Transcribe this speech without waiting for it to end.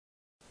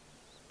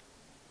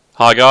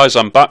Hi guys,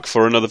 I'm back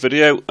for another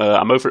video.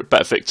 I'm over at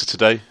Bet Victor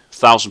today.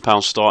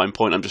 £1,000 starting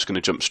point. I'm just going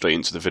to jump straight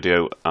into the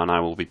video and I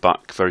will be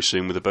back very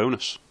soon with a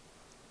bonus.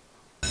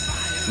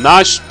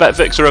 Nice, Bet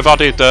Victor have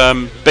added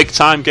big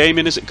time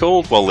gaming, is it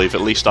called? Well, they've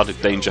at least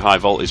added danger high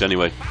voltage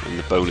anyway, and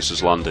the bonus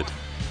has landed.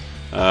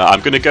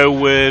 I'm going to go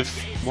with...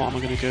 what am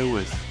I going to go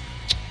with?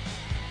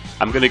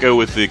 I'm going to go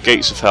with the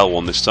Gates of Hell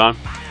one this time.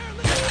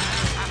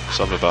 Let's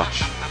have a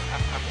bash.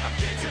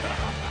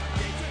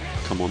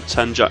 Come on,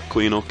 10 Jack,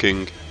 Queen or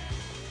King.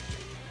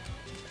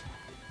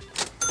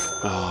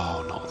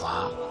 Oh, not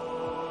that.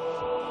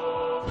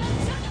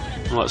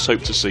 Well, let's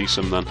hope to see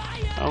some then.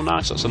 Oh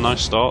nice, that's a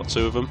nice start,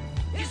 two of them.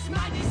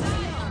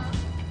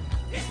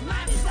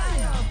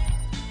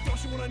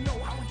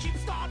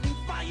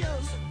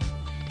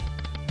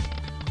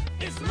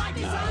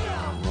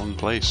 No, wrong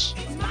place.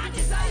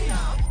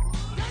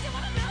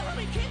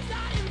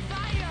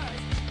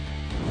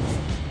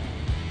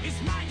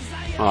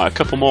 Alright, a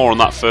couple more on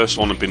that first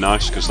one would be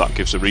nice, because that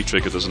gives a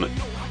re-trigger, doesn't it?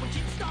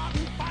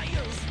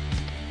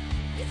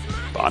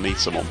 But I need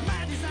some on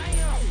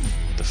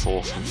the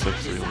fourth and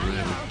fifth reel,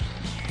 really.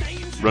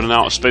 Running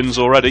out of spins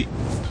already.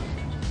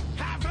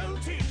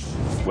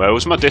 Where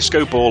was my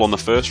disco ball on the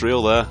first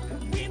reel there?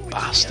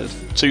 Bastard.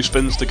 2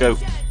 spins to go.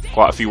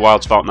 Quite a few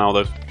wilds about now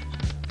though.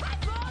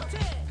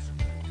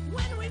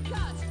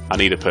 I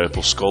need a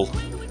purple skull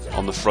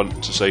on the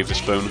front to save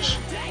this bonus.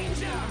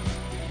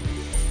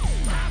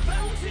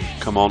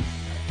 Come on.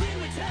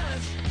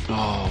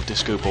 Oh,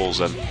 disco balls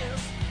then.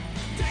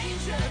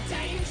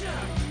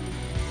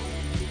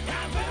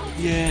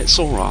 Yeah, it's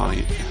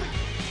alright.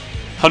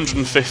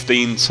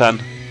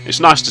 115.10. It's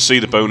nice to see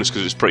the bonus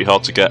because it's pretty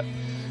hard to get.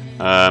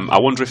 I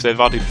wonder if they've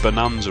added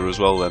Bonanza as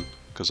well then,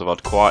 because I've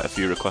had quite a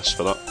few requests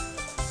for that.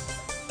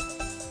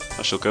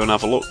 I shall go and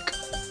have a look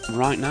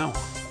right now.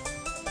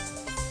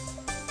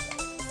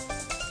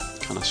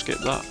 Can I skip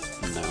that?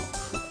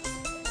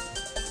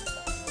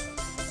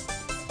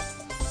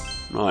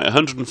 No. Right,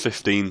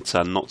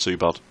 115.10, not too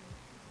bad.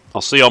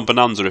 I'll see on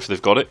Bonanza if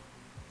they've got it.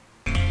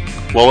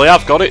 Well, they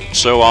have got it,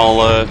 so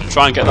I'll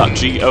try and get that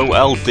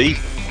GOLD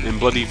in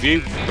bloody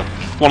view.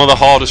 One of the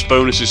hardest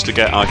bonuses to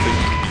get, I think,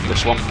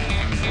 this one.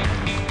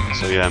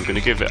 So yeah, I'm going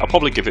to give it, I'll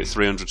probably give it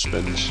 300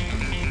 spins.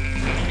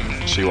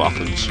 See what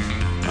happens.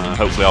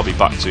 Hopefully I'll be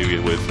back to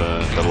you with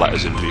the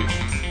letters in view.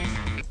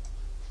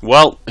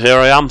 Well, here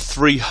I am,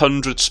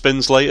 300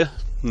 spins later.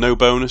 No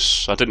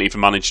bonus. I didn't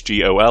even manage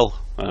GOL,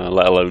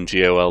 let alone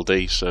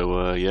GOLD,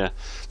 so yeah.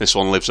 This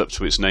one lives up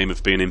to its name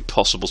of being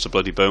impossible to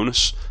bloody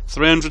bonus.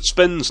 300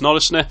 spins, not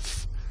a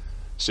sniff.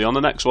 See you on the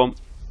next one.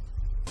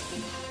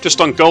 Just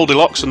on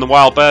Goldilocks and the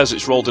Wild Bears,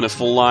 it's rolled in a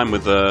full line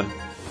with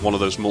one of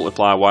those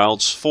multiplier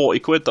wilds.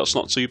 40 quid, that's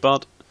not too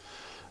bad.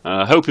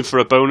 Hoping for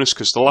a bonus,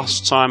 because the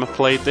last time I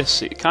played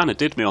this, it kind of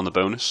did me on the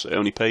bonus. It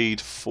only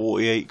paid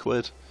 48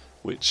 quid,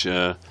 which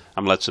I'm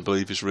led to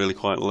believe is really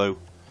quite low.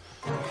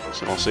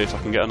 So I'll see if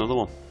I can get another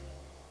one.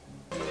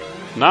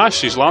 Nice,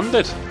 she's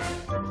landed.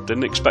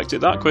 Didn't expect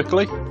it that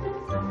quickly.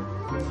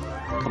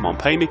 Come on,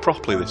 pay me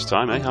properly this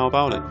time, eh? How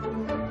about it?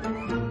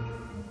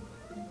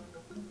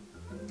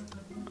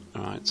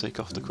 Alright, take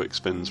off the quick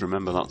spins,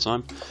 remember that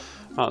time.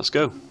 Right, let's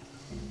go.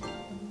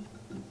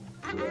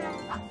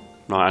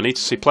 Right, I need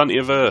to see plenty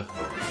of her.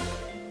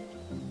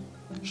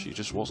 She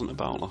just wasn't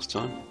about last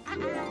time.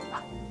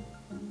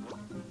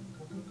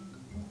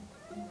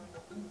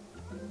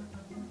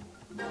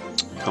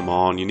 Come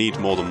on, you need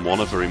more than one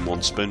of her in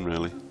one spin,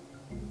 really.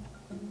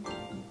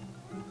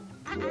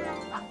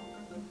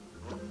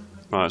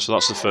 Right, so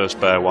that's the first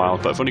bear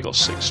wild, but I've only got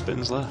 6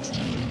 spins left.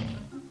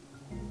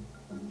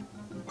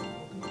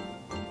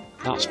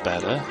 That's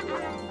better.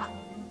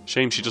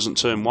 Shame she doesn't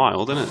turn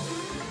wild, isn't it?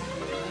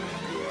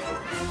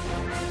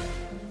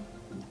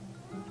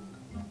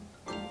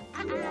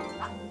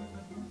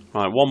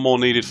 Right, one more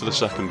needed for the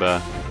second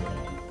bear.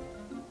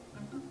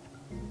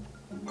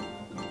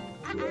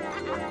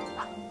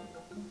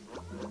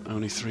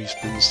 Only 3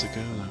 spins to go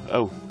though.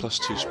 Oh, plus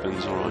 2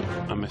 spins, alright.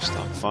 I missed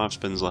that. 5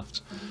 spins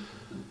left.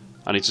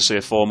 I need to see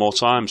her 4 more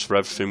times for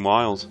everything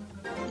wild.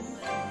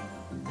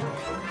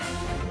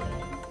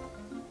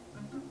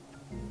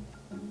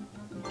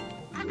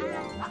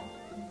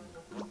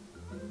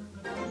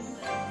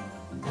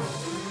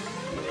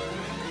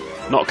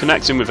 Not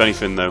connecting with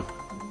anything though.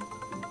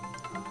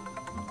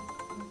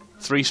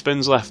 3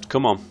 spins left,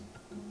 come on.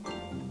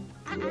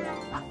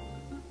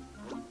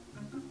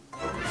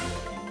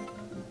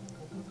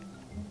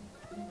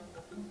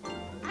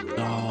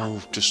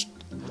 Oh, just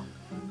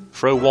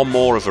throw one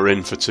more of her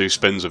in for 2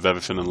 spins with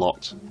everything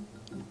unlocked.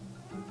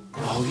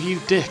 Oh, you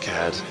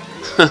dickhead.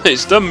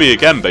 It's done me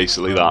again,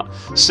 basically, that.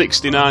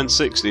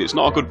 69.60. It's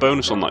not a good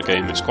bonus on that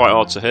game. It's quite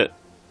hard to hit.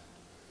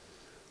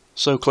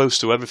 So close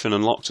to everything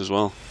unlocked as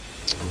well.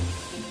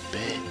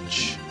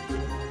 Bitch.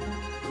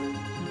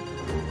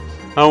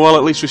 Oh well,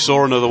 at least we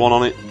saw another one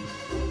on it.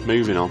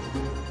 Moving on.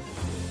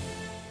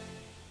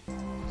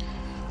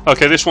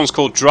 Okay, this one's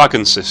called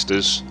Dragon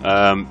Sisters.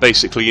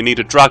 Basically, you need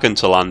a dragon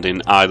to land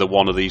in either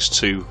one of these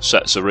 2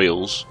 sets of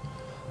reels,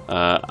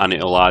 and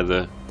it'll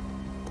either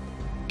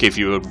give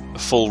you a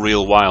full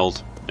real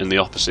wild in the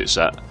opposite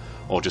set,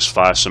 or just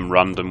fire some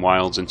random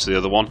wilds into the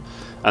other one,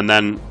 and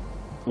then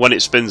when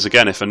it spins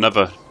again, if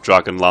another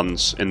dragon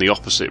lands in the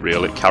opposite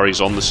reel, it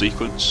carries on the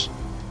sequence.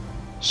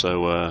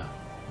 So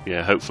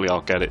yeah, hopefully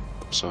I'll get it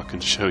so I can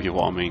show you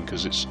what I mean,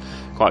 because it's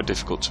quite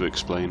difficult to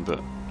explain, but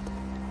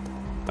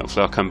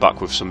hopefully I'll come back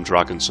with some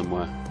dragon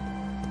somewhere.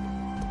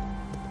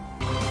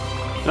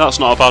 That's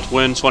not a bad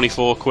win,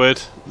 24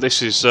 quid.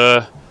 This is,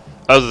 other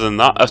than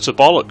that, utter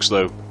bollocks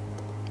though.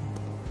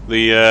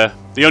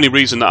 The only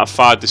reason that I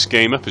fired this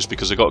game up is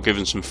because I got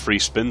given some free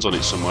spins on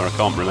it somewhere, I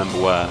can't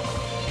remember where.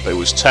 But it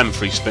was 10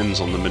 free spins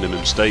on the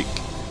minimum stake.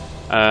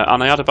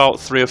 And I had about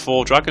 3 or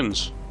 4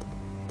 dragons.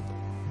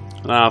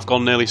 Now I've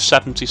gone nearly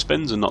 70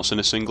 spins and not seen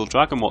a single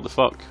dragon, what the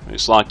fuck?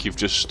 It's like you've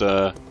just,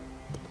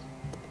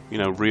 you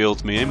know,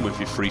 reeled me in with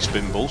your free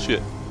spin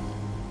bullshit.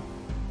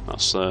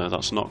 That's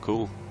not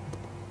cool.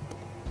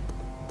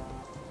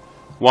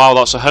 Wow,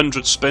 that's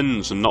 100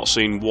 spins and not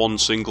seen one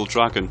single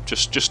dragon.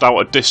 Just out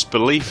of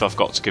disbelief I've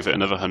got to give it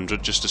another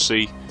 100 just to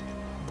see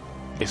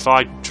if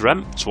I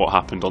dreamt what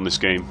happened on this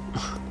game.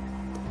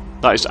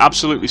 That is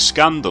absolutely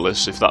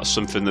scandalous if that's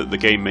something that the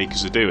game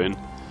makers are doing.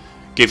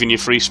 Giving you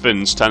free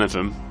spins, 10 of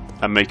them,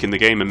 and making the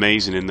game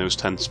amazing in those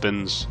 10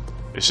 spins.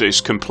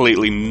 It's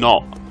completely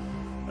not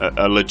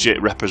a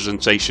legit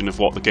representation of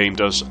what the game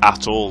does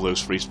at all,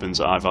 those free spins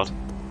that I've had.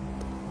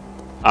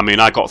 I mean,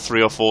 I got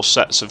 3 or 4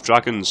 sets of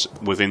dragons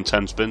within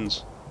 10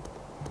 spins.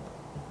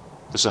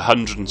 There's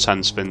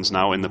 110 spins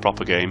now in the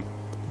proper game.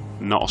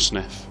 Not a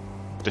sniff.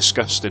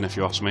 Disgusting if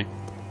you ask me.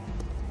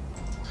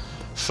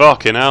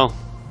 Fucking hell.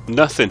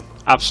 Nothing.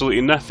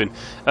 Absolutely nothing.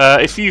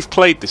 If you've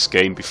played this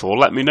game before,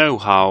 let me know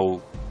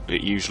how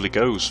it usually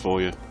goes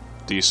for you.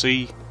 Do you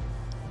see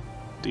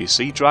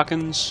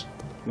dragons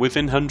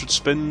within 100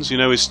 spins? You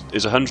know, is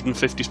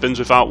 150 spins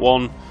without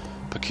one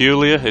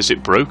peculiar? Is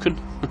it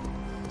broken?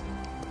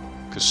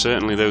 Because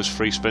certainly those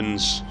free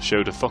spins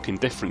showed a fucking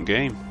different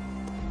game.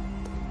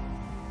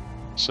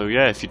 So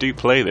yeah, if you do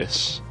play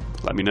this,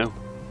 let me know.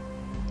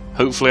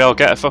 Hopefully I'll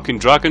get a fucking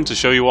dragon to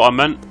show you what I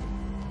meant.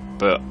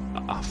 But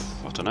I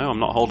don't know, I'm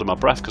not holding my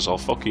breath because I'll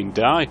fucking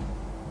die.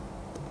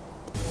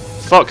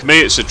 Fuck me,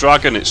 it's a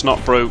dragon, it's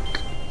not broke.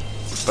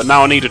 But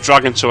now I need a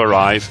dragon to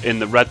arrive in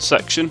the red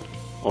section,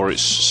 or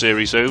it's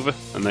series over,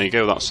 and there you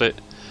go, that's it.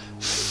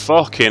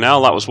 Fucking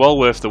hell, that was well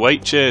worth the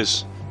wait,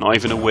 cheers. Not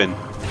even a win.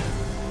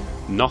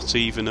 Not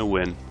even a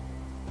win.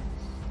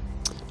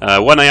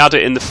 When I add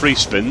it in the free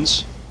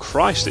spins,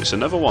 Christ, it's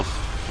another one.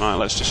 Right,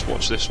 let's just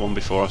watch this one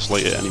before I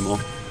slate it anymore.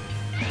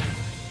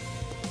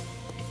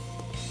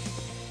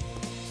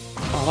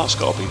 Oh, that's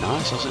got to be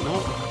nice, has it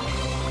not?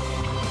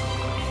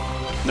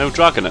 No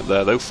dragon up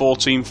there though,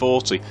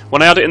 1440.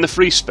 When I had it in the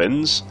free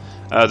spins,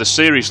 the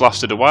series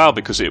lasted a while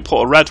because it would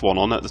put a red one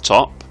on at the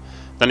top,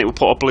 then it would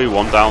put a blue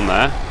one down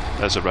there.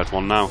 There's a red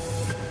one now.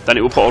 Then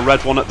it would put a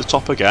red one at the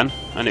top again,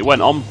 and it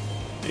went on.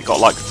 It got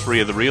like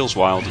 3 of the reels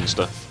wild and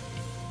stuff.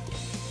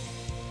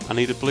 I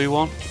need a blue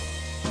one?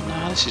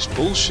 Nah, this is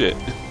bullshit.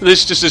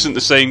 This just isn't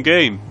the same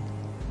game.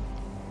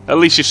 At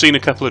least you've seen a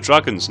couple of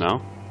dragons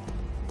now.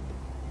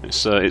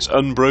 It's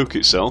unbroke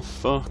itself.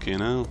 Fucking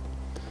hell.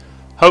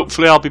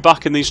 Hopefully I'll be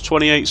back in these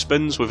 28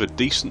 spins with a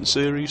decent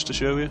series to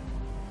show you.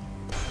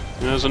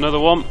 There's another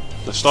one.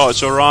 They've started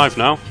to arrive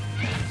now.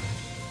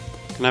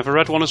 Can I have a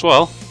red one as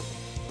well?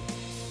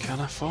 Can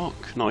I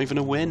fuck? Not even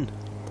a win.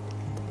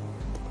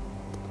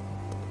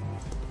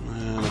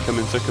 They're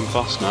coming thick and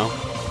fast now,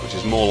 which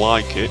is more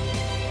like it.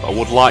 But I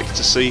would like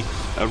to see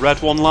a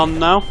red one land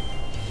now.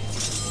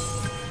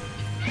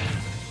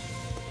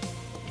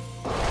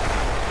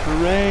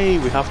 Hooray!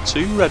 We have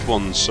 2 red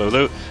ones, so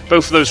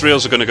both of those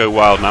reels are going to go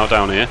wild now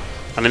down here,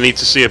 and I need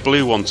to see a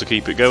blue one to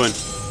keep it going.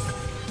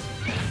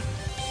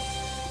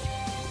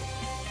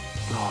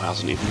 Oh, it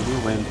hasn't even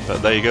been a win,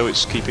 but there you go,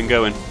 it's keeping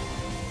going.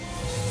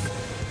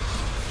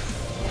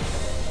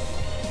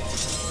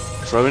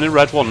 Throw in a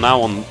red one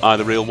now on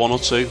either reel 1 or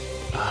 2.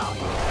 Oh,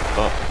 you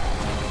fuck.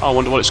 I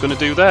wonder what it's going to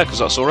do there, because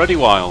that's already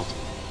wild.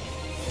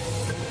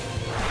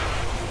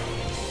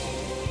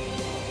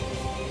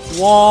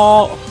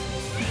 What?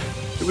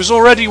 It was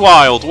already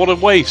wild, what a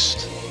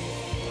waste.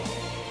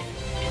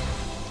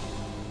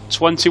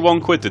 21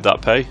 quid did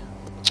that pay?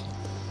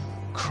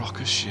 Crock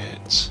of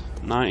shit.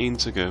 19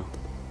 to go.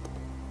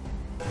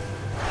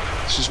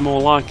 This is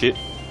more like it.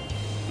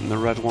 And the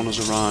red one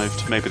has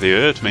arrived. Maybe they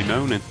heard me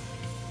moaning.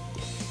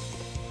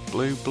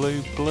 Blue,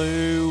 blue,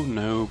 blue.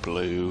 No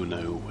blue,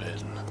 no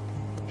win.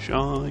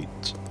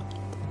 Shite.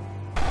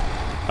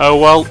 Oh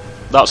well,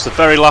 that's the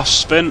very last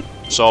spin.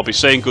 So I'll be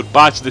saying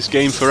goodbye to this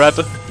game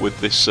forever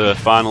with this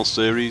final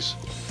series.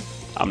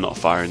 I'm not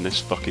firing this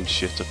fucking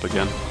shit up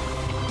again.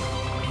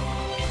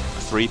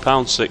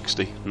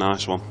 £3.60.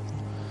 Nice one.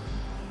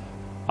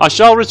 I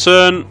shall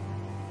return.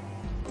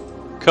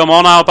 Come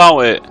on, how about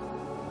it?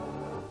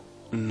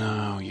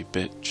 No, you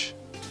bitch.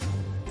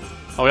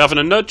 Are we having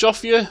a nudge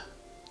off you?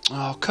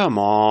 Oh, come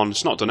on.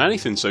 It's not done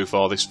anything so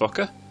far, this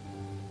fucker.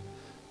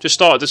 Just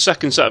started the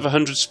second set of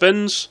 100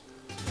 spins.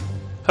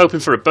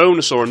 Hoping for a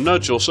bonus or a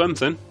nudge or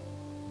something.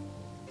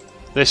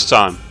 This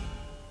time.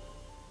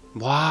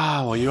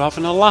 Wow, are you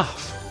having a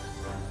laugh?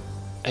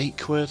 8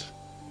 quid.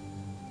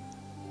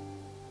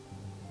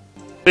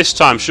 This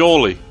time,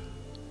 surely.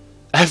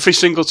 Every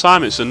single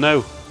time it's a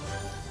no.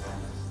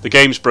 The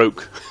game's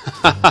broke.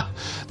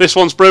 This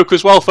one's broke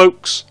as well,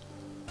 folks.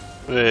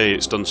 Hey,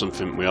 it's done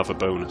something. We have a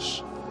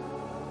bonus.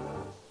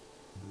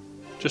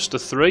 Just a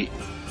 3.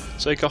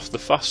 Take off the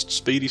fast,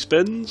 speedy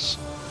spins.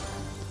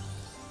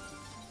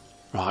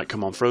 Right,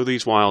 come on, throw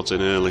these wilds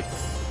in early.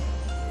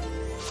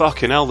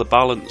 Fucking hell, the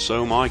balance.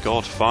 Oh my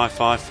god, 5,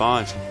 5,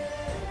 5.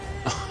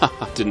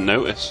 I didn't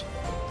notice.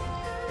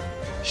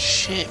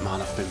 Shit,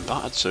 man, I've been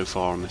battered so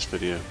far on this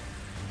video.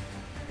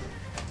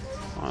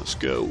 Let's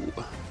go.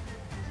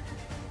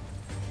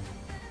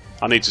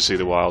 I need to see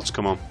the wilds,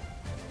 come on.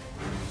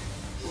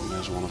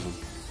 There's one of them.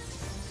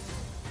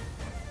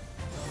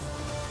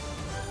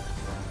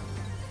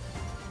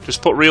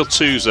 Just put real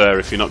 2s there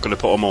if you're not going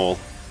to put them all.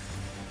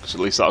 Because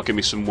at least that'll give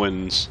me some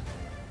wins.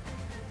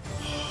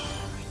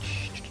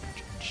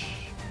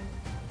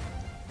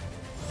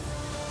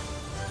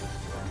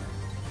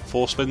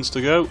 Four spins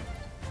to go.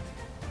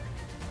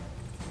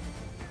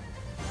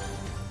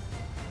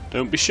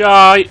 Don't be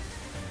shy.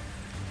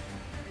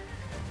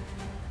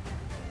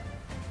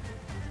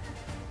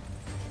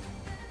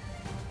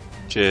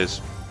 Cheers.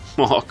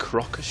 What a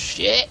crock of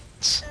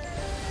shit.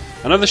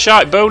 Another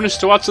shite bonus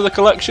to add to the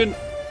collection.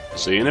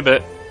 See you in a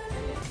bit.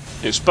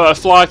 It's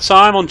butterfly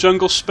time on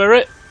Jungle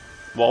Spirit.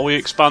 What are we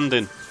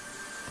expanding?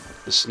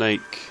 The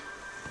snake.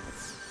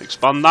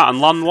 Expand that and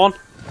land one.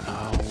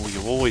 Oh,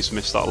 you always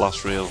miss that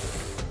last reel.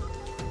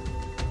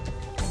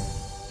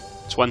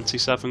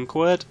 27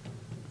 quid.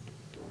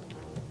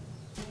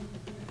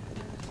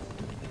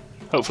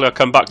 Hopefully I'll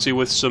come back to you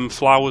with some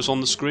flowers on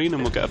the screen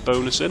and we'll get a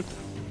bonus in.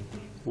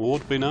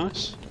 Would be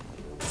nice.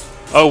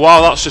 Oh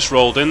wow, that's just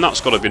rolled in.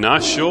 That's got to be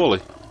nice,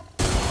 surely.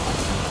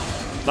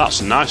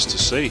 That's nice to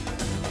see.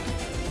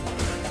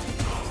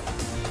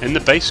 In the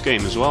base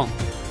game as well.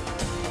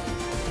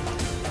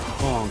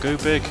 Come on, go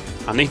big.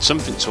 I need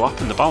something to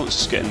happen. The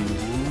balance is getting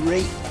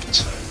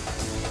raped.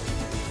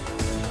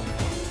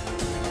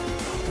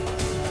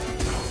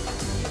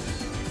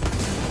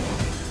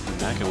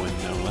 Mega win,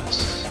 no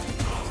less.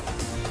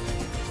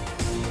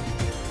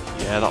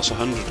 Yeah, that's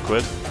 100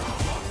 quid.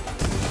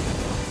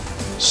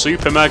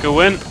 Super mega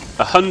win.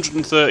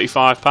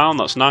 £135.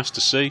 That's nice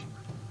to see.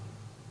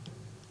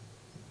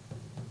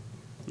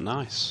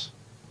 Nice.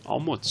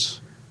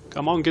 Onwards.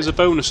 Come on, give us a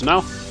bonus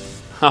now.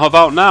 How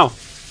about now?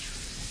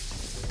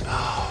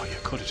 Oh, you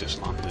could have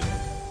just landed.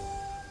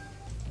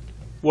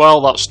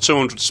 Well, that's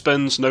 200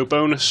 spins, no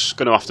bonus.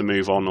 Going to have to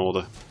move on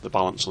or the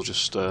balance will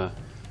just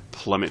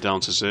plummet down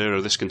to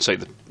 0. This can take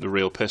the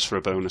real piss for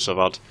a bonus. I've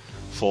had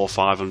 400 or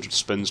 500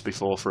 spins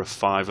before for a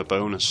 £5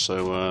 bonus,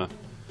 so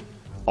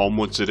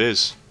onwards it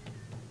is.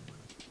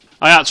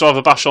 I had to have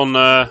a bash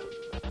on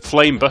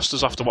Flame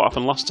Busters after what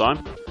happened last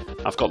time.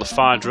 I've got the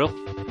fire drill.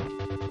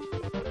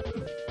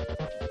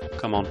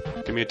 Come on,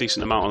 give me a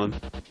decent amount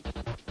of them.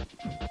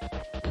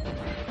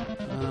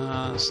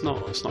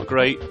 It's not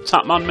great.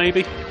 Tapman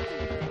maybe?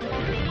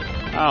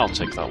 I'll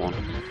take that one.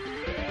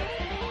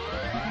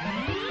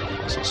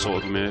 So that's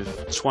sort of me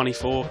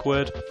 24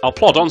 quid. I'll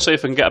plod on, see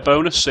if I can get a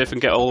bonus, see if I can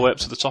get all the way up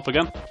to the top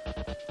again.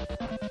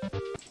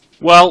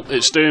 Well,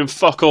 it's doing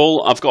fuck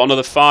all. I've got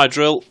another fire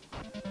drill.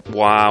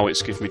 Wow,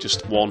 it's given me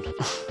just 1.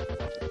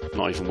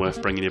 Not even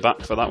worth bringing you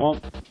back for that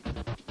one.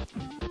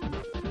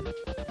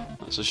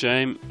 That's a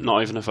shame.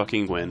 Not even a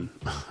fucking win.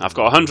 I've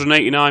got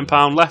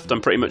 £189 left.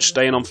 I'm pretty much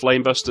staying on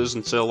Flame Busters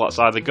until that's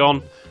either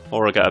gone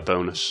or I get a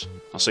bonus.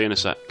 I'll see you in a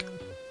sec.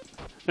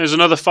 Here's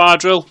another fire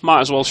drill. Might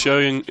as well show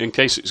you in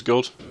case it's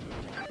good.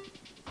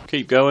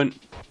 Keep going.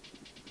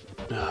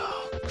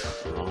 Oh,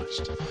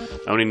 Christ.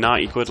 Only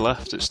 90 quid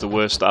left. It's the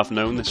worst that I've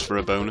known this for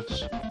a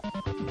bonus.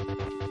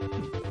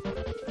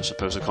 I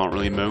suppose I can't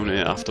really moan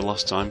it after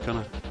last time, can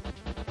I?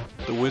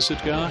 The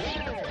wizard guy?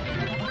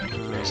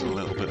 There's a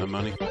little bit of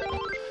money.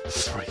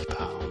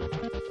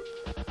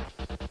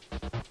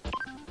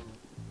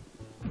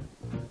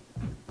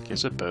 £3.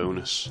 Here's a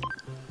bonus.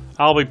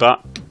 I'll be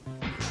back.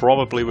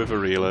 Probably with a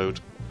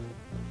reload.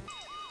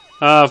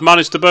 I've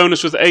managed to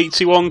bonus with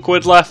 81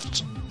 quid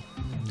left.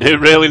 It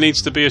really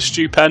needs to be a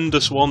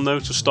stupendous one though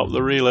to stop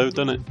the reload,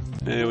 doesn't it?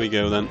 Here we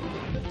go then.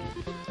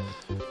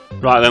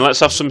 Right then,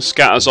 let's have some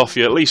scatters off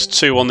you. At least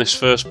 2 on this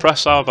first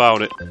press, how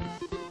about it?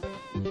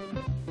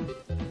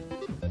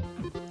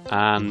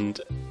 And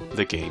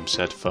the game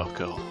said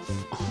fuck off.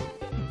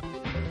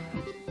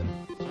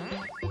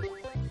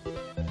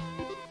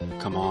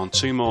 Come on,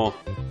 2 more.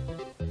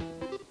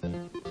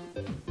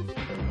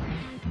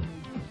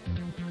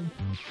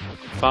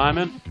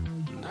 Fireman?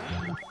 No.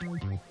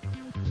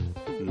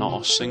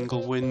 Not a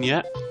single win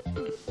yet.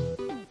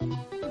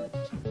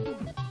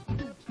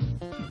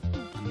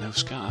 And no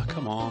scatter,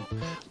 come on.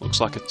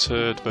 Looks like a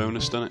turd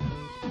bonus, doesn't it?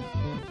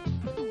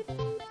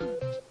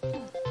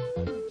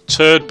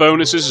 Turd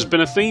bonuses has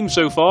been a theme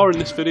so far in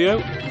this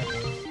video.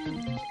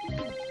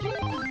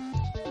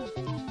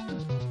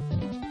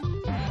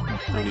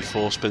 Only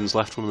 4 spins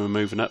left when we're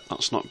moving up.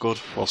 That's not good.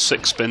 Well,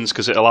 6 spins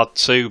because it'll add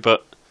 2,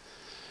 but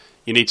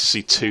you need to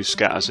see 2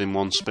 scatters in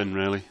 1 spin,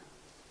 really.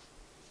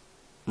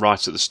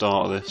 Right at the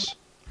start of this.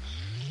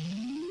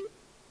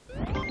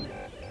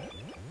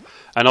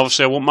 And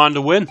obviously I won't mind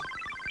a win.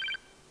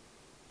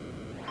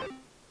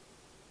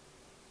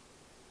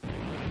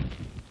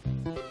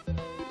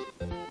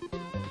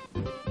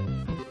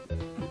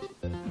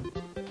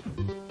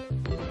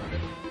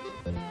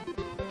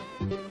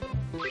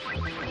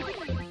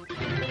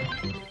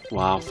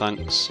 Wow,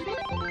 thanks.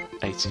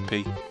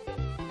 80p.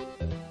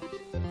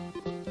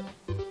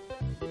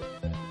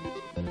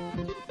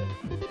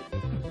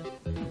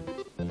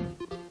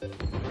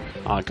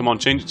 Alright, come on,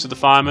 change it to the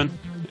fireman.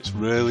 It's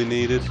really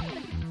needed.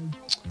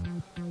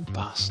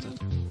 Bastard.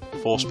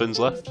 4 spins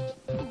left.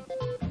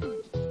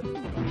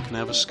 Can I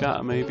have a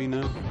scatter maybe?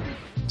 No.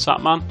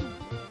 Tap man.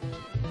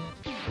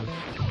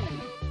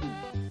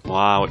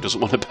 Wow, it doesn't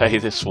want to pay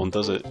this one,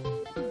 does it?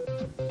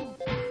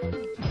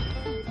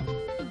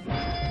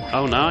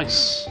 Oh,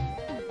 nice.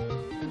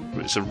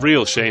 It's a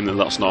real shame that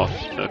that's not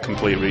a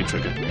complete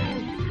re-trigger.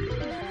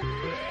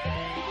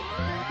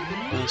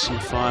 There's some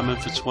firemen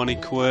for 20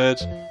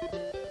 quid.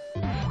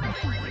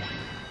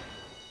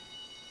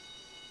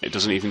 It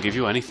doesn't even give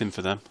you anything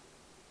for them.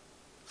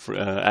 For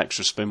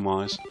extra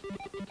spin-wise.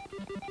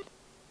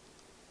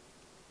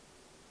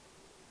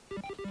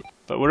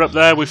 But we're up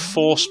there with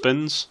 4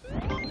 spins.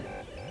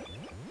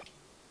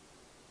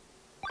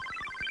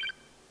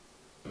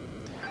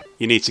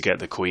 You need to get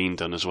the queen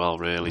done as well,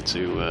 really,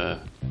 to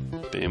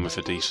be in with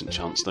a decent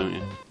chance, don't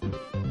you?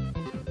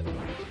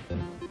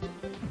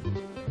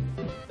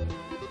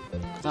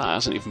 That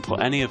hasn't even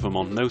put any of them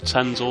on. No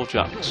 10s or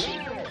jacks.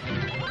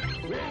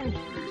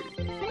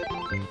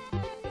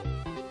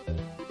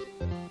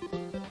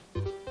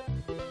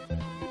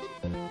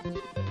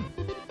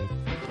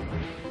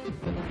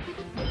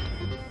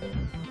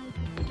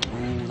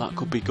 Oh, that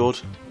could be good.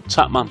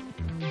 Tap man.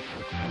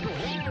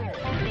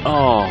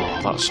 Oh,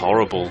 that's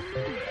horrible.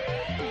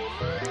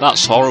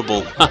 That's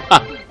horrible.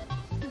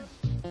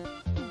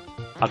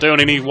 I do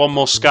only need 1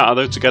 more scatter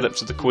though to get up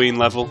to the queen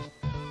level.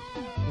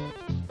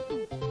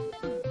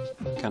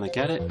 Can I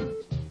get it?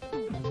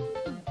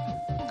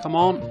 Come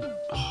on.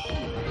 Oh.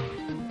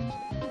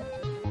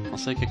 I'll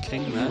take a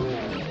king there.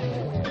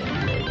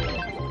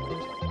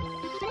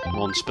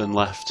 1 spin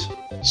left.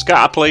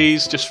 Scatter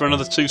please, just for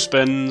another 2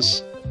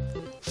 spins.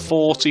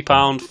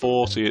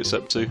 £40.40 it's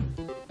up to.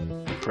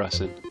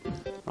 Depressing.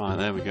 Right,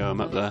 there we go, I'm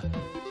up there.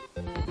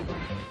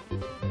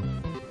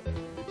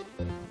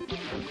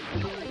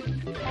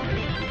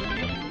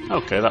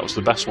 Okay, that was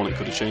the best one it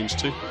could have changed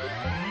to.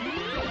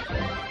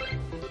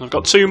 I've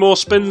got 2 more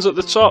spins at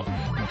the top.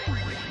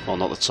 Well,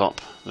 not the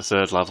top, the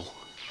 3rd level.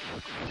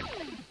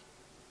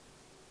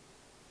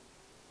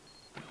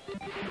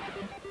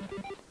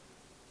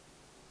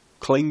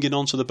 Clinging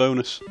onto the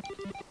bonus.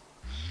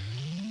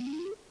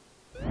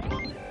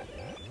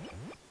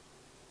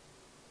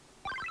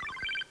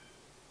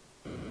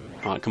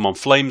 Right, come on,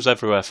 flames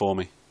everywhere for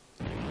me.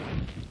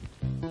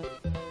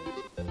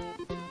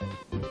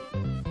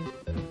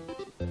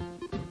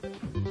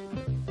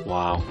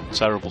 Wow,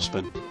 terrible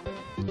spin.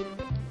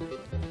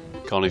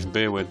 Can't even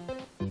be a win.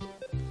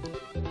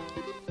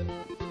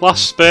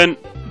 Last spin.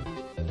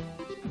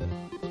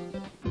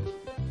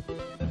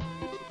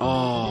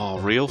 Oh,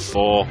 reel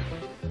 4.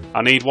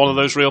 I need one of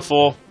those reel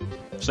 4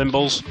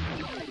 symbols.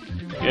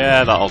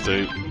 Yeah, that'll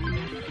do.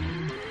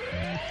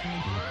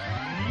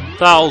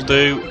 That'll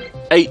do.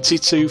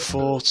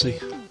 82.40.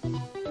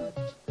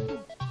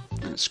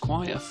 It's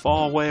quite a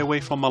far way away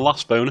from my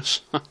last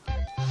bonus.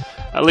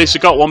 At least I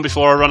got one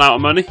before I run out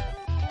of money.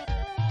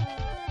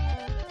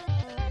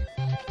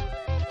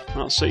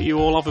 That's it, you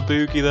all have a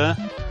boogie there.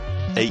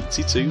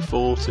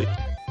 82.40.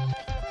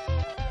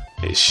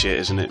 It's shit,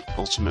 isn't it?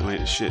 Ultimately,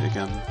 it's shit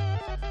again.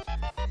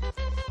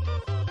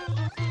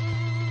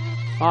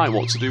 Right,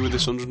 what to do with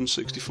this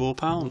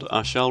 £164?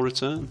 I shall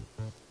return.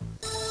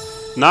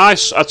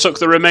 Nice! I took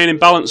the remaining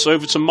balance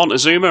over to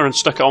Montezuma and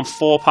stuck it on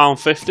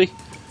 £4.50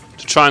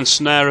 to try and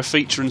snare a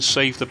feature and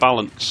save the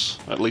balance.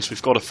 At least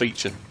we've got a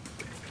feature.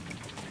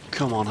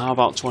 Come on, how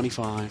about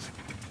 25?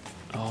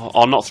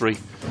 Oh, not 3.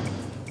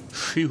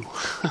 Phew.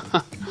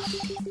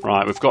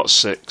 Right, we've got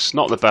 6.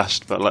 Not the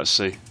best, but let's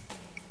see.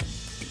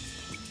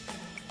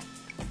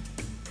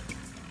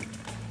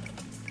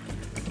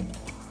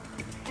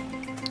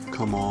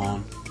 Come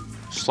on.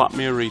 Slap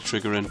me a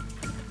re-trigger in.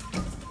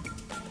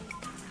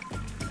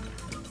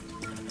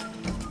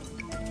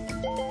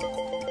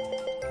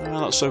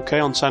 That's okay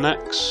on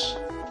 10x.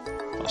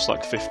 That's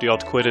like 50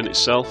 odd quid in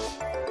itself.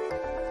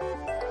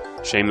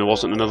 Shame there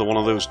wasn't another one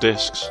of those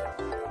discs.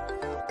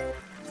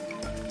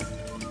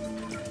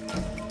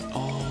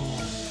 Oh,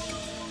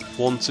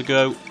 1 to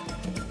go.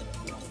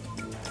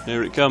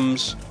 Here it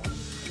comes.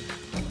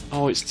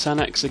 Oh, it's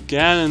 10x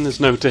again and there's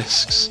no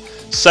discs.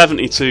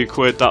 72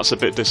 quid, that's a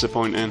bit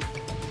disappointing.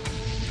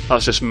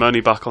 That's just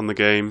money back on the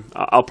game.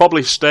 I'll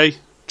probably stay,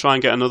 try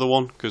and get another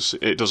one, because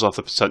it does have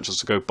the potential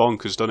to go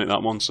bonkers, doesn't it,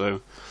 that one?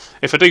 So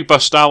if I do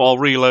bust out, I'll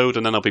reload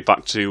and then I'll be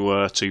back to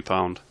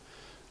 £2.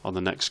 on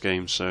the next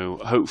game. So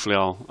hopefully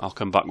I'll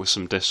come back with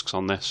some discs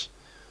on this.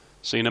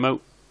 See you in a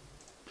mo.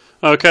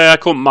 Okay, I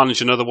couldn't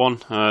manage another one.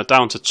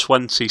 Down to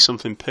 20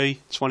 something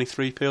p,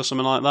 23p or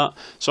something like that.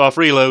 So I've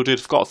reloaded,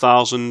 I've got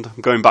 1,000.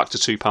 I'm going back to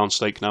 £2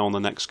 stake now on the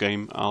next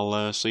game.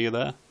 I'll see you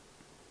there.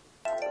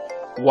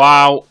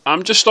 Wow,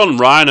 I'm just on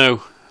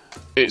Rhino.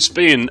 It's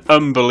being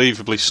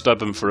unbelievably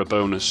stubborn for a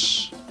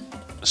bonus.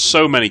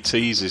 So many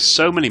teases,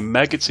 so many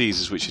mega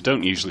teases which you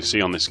don't usually see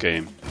on this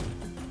game.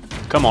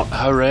 Come on,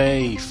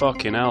 hooray,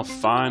 fucking hell,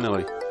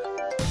 finally.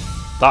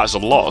 That is a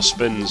lot of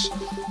spins.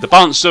 The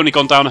balance has only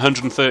gone down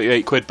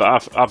 138 quid,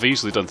 but I've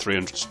easily done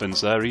 300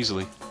 spins there,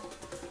 easily.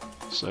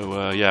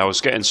 So yeah, I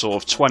was getting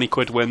sort of 20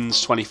 quid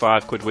wins,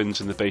 25 quid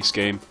wins in the base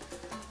game.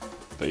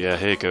 But yeah,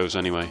 here goes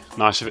anyway.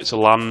 Nice of it to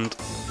land.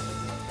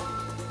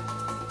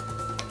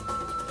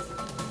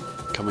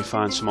 Can we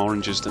find some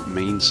oranges that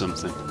mean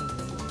something?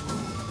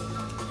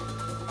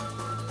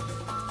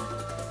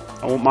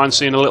 I won't mind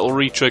seeing a little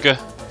re-trigger.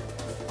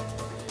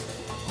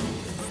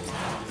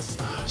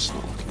 It's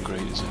not looking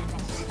great, is it?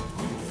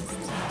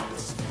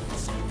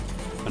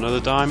 Another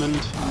diamond,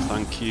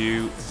 thank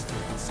you.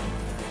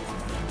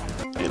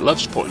 It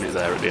loves putting it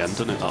there at the end,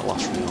 doesn't it, that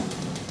last reel?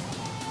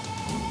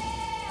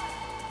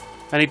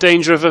 Any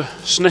danger of a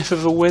sniff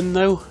of a win,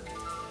 though?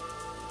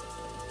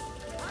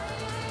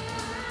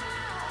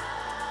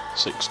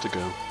 6 to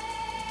go.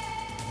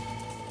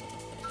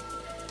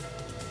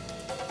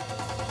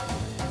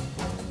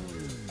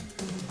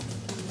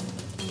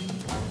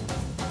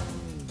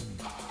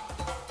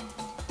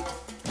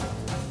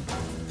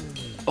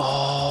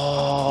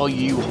 Oh,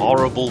 you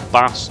horrible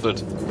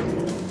bastard.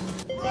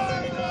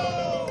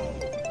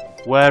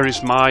 Where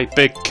is my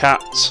big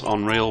cat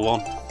on reel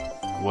 1?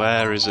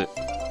 Where is it?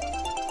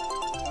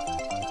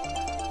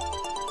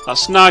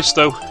 That's nice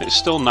though, it's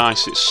still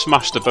nice, it's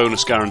smashed the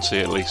bonus guarantee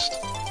at least.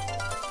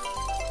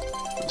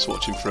 Let's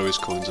watch him throw his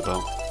coins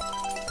about.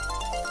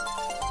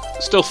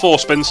 Still 4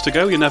 spins to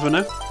go, you never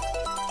know.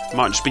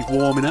 Might just be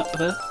warming up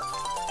there.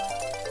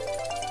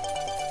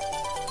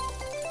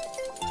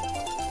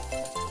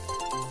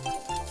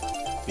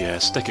 Yeah,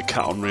 stick a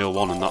cat on reel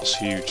 1 and that's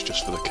huge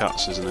just for the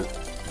cats, isn't it?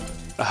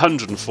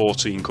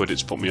 114 quid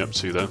it's put me up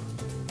to though.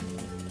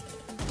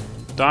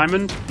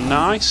 Diamond,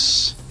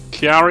 nice.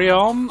 Carry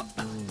on.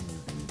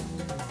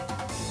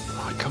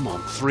 Right, come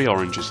on, 3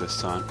 oranges this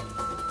time.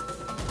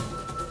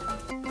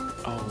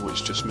 Oh,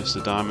 it's just missed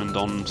the diamond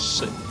on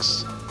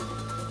 6.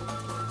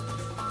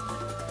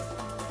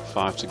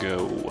 5 to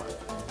go.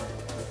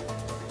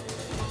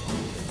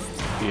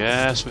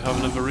 Yes, we have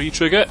another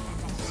re-trigger.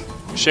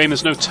 Shame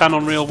there's no 10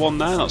 on reel 1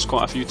 there, that's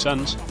quite a few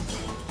 10s.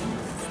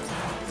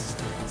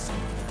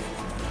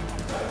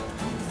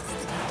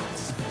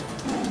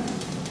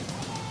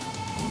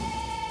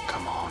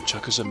 Come on,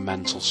 chuck us a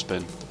mental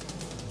spin.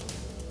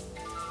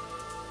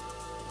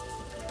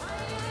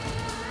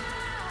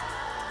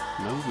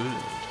 No good.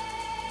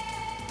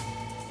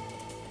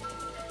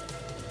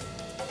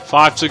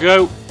 5 to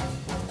go.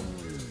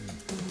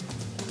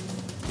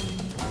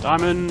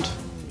 Diamond.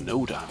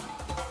 No diamond.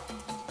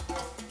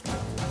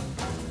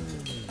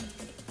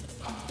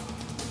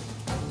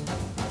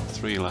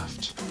 3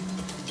 left.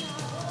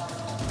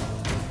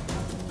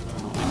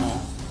 Not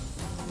anymore.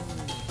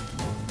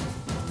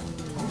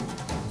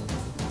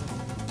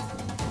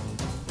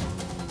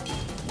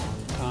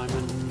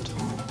 Diamond.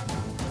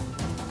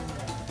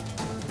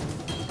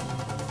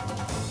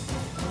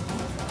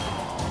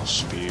 Oh,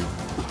 spew.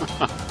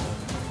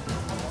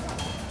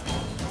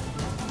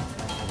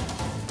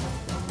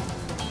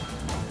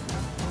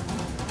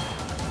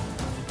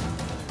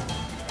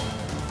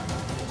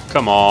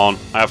 Come on,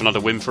 I haven't had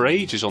a win for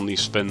ages on these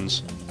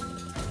spins.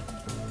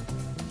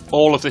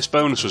 All of this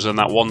bonus was in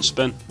that one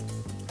spin.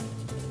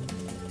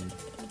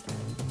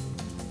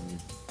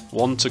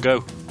 1 to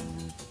go.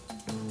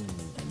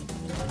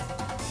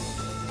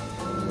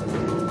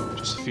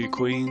 Just a few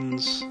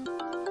queens.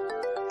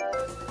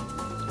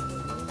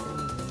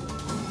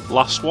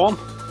 Last one.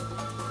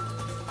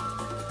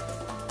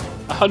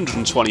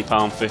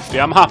 £120.50.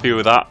 I'm happy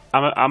with that.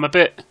 I'm a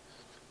bit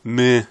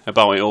meh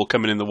about it all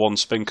coming in the one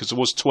spin because there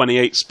was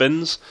 28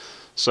 spins,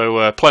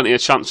 so plenty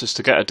of chances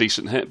to get a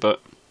decent hit, but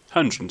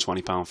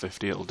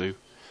 £120.50 it'll do.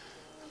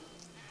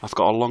 I've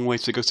got a long way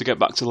to go to get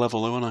back to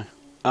level though, haven't I?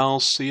 I'll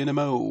see you in a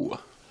mo.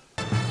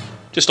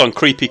 Just on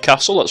Creepy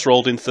Castle, that's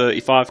rolled in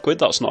 35 quid,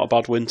 that's not a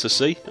bad win to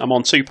see. I'm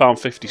on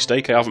 £2.50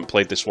 stake, I haven't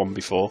played this one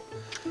before.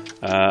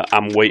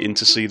 I'm waiting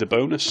to see the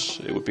bonus,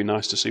 it would be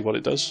nice to see what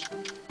it does.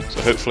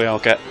 So hopefully I'll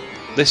get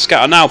this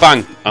scatter now,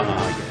 bang!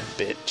 Ah,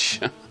 yeah,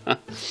 bitch.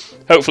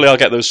 Hopefully I'll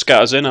get those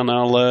scatters in and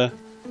I'll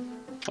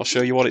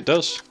show you what it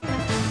does.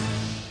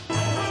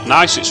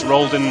 Nice, it's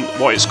rolled in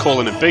what it's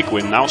calling a big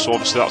win now, so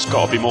obviously that's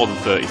got to be more than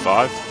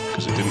 35,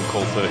 because it didn't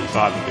call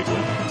 35 a big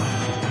win.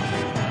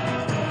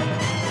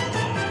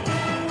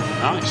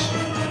 Nice.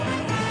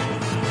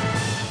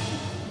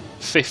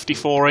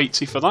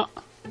 54.80 for that.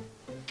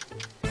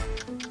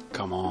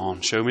 Come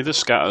on, show me the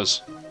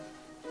scatters.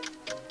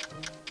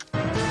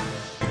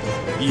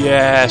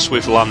 Yes,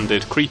 we've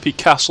landed. Creepy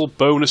Castle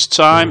bonus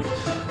time.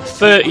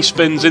 30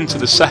 spins into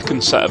the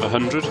second set of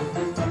 100.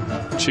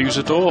 Choose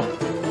a door.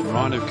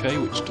 Right, okay,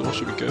 which door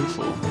should we go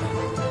for? Door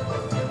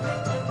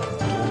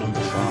number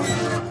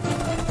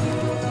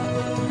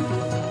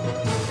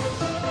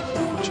 5.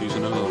 I'll choose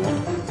another one.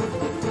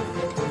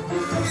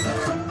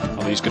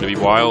 Are these going to be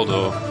wild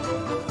or?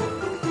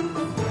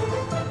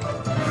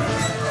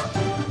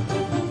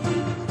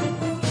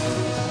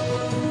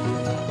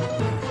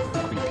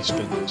 Creepy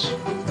spins.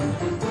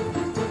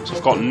 So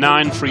I've got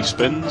 9 free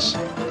spins.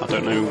 I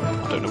don't know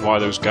why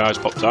those guys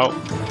popped out.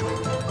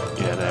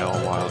 Yeah, they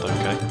are wild,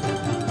 okay.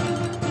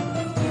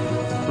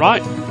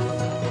 Right.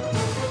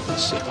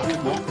 Let's sit back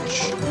and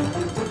watch.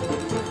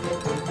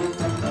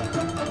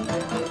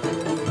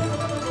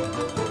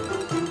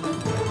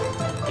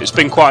 It's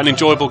been quite an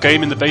enjoyable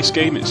game in the base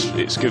game.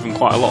 It's given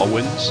quite a lot of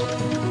wins.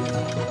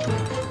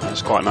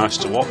 It's quite nice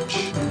to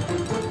watch.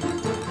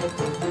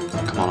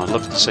 Come on, I'd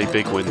love to say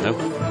big win though.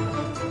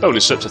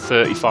 Bonus up to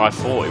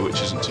 35.40,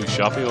 which isn't too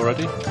shabby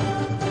already.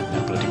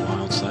 No bloody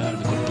wilds there, in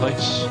a good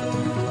place.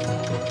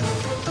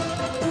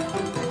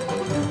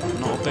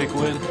 Not a big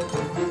win.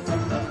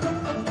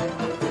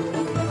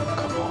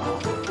 Come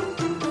on.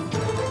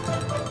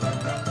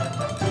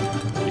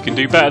 You can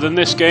do better than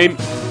this game.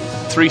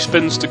 3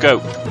 spins to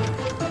go.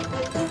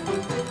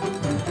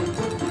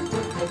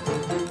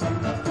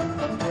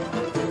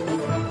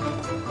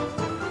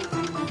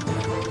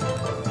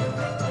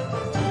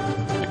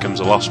 Here comes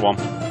the last one.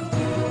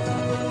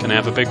 Can I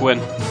have a big win?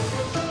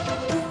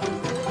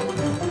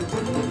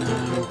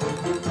 No.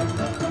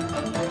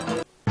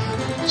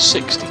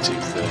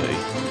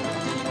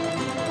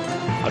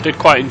 62.30. I did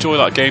quite enjoy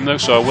that game though,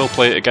 so I will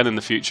play it again in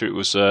the future. It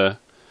was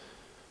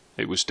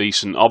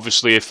decent.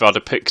 Obviously, if I'd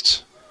have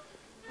picked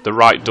the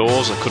right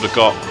doors, I could have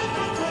got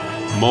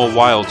more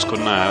wilds,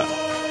 couldn't I?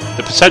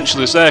 The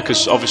potential is there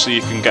because obviously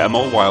you can get them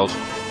all wild.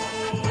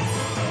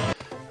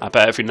 I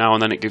bet every now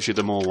and then it gives you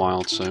the more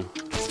wild, so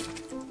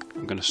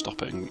I'm going to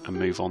stop it and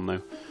move on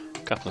though. A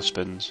couple of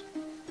spins.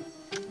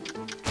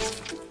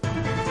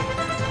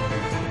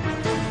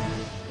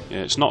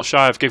 Yeah, it's not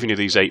shy of giving you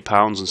these £8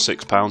 and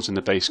 £6 in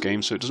the base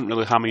game, so it doesn't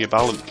really hammer your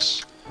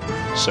balance.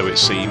 So it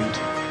seemed.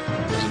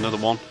 There's another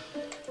one.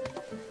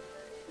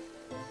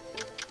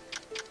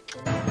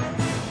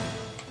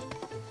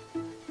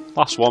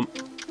 Last one.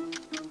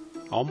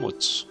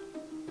 Onwards.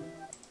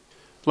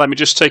 Let me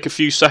just take a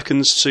few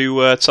seconds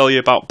to tell you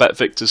about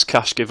BetVictor's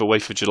cash giveaway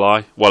for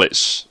July. Well,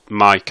 it's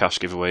my cash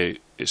giveaway.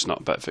 It's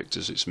not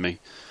BetVictor's, it's me.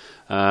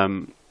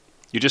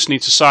 You just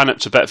need to sign up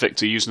to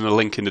BetVictor using the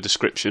link in the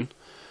description.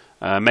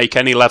 Make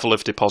any level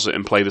of deposit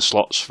and play the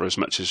slots for as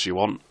much as you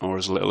want, or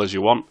as little as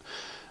you want.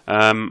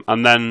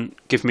 And then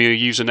give me a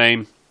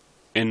username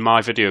in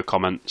my video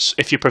comments.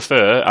 If you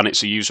prefer, and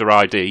it's a user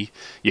ID,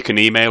 you can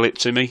email it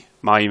to me.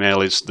 My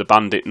email is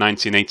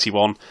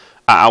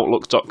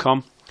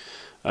thebandit1981@outlook.com.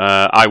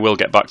 I will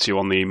get back to you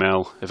on the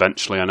email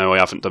eventually. I know I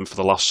haven't done for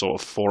the last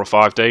sort of 4 or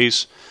 5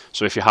 days,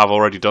 so if you have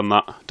already done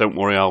that, don't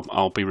worry,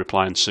 I'll be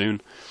replying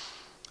soon.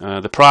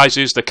 The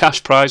prizes, the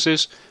cash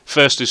prizes,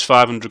 first is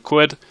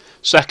 £500,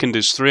 second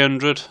is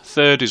 £300,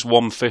 third is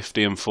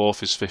 £150 and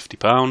fourth is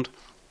 £50.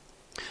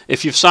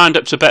 If you've signed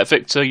up to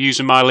BetVictor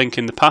using my link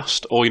in the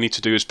past, all you need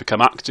to do is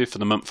become active for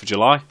the month of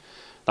July.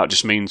 That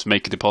just means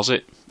make a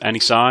deposit, any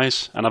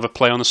size, and have a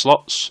play on the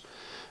slots.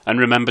 And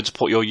remember to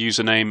put your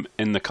username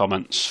in the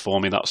comments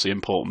for me, that's the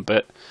important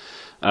bit.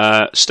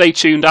 Stay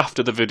tuned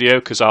after the video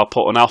because I'll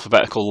put an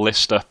alphabetical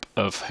list up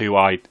of who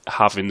I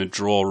have in the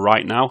draw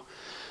right now.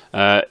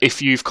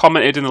 If you've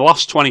commented in the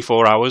last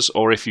 24 hours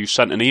or if you've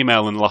sent an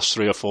email in the last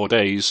 3 or 4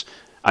 days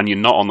and you're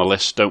not on the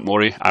list, don't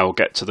worry, I will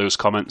get to those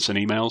comments and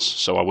emails,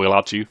 so I will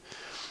add you.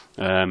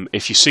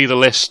 If you see the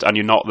list and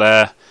you're not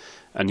there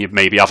and you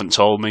maybe haven't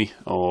told me,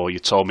 or you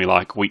told me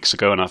like weeks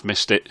ago and I've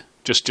missed it,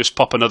 just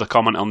pop another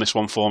comment on this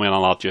one for me and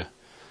I'll add you.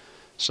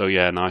 So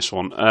yeah, nice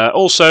one.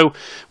 Also,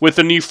 with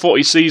the new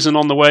footy season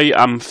on the way,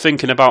 I'm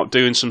thinking about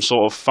doing some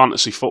sort of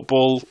fantasy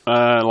football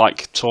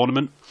like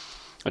tournament.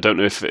 I don't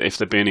know if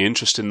there'd be any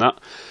interest in that.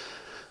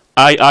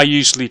 I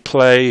usually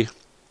play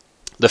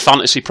the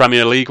Fantasy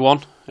Premier League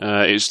one.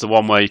 It's the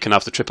one where you can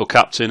have the triple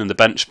captain and the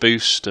bench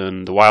boost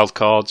and the wild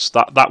cards.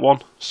 That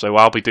one. So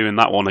I'll be doing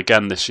that one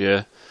again this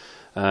year.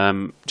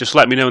 Just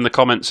let me know in the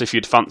comments if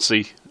you'd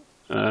fancy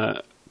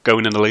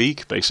going in the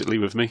league, basically,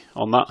 with me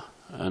on that,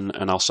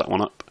 and I'll set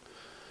one up.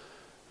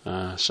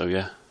 So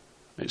yeah,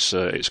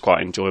 it's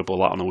quite enjoyable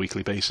that on a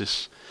weekly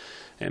basis.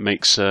 It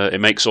makes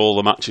all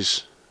the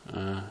matches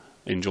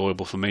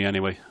enjoyable for me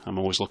anyway. I'm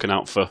always looking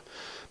out for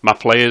my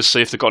players,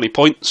 see if they've got any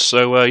points.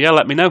 So yeah,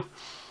 let me know.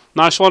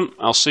 Nice one.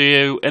 I'll see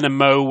you in a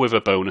mo with a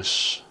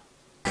bonus.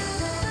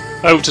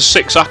 Over to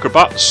 6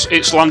 acrobats.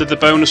 It's landed the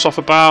bonus off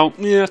about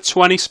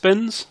 20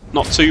 spins.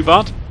 Not too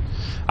bad.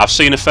 I've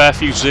seen a fair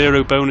few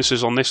 0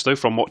 bonuses on this though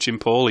from watching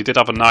Paul. He did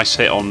have a nice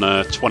hit on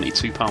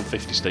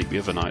 £22.50 stake the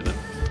other night though.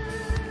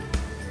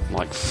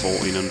 Like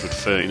 1,400,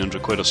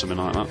 1,300 quid or something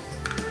like that.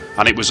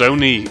 And it was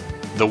only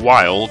the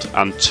wild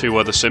and 2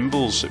 other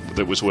symbols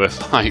that was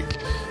worth like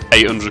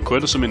 800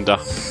 quid or something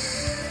daft.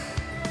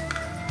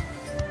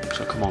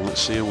 So come on,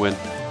 let's see a win.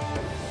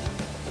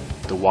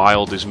 The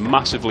wild is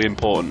massively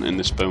important in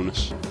this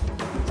bonus.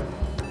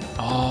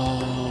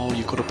 Oh,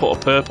 you could have put a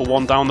purple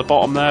one down the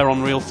bottom there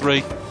on reel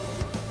 3.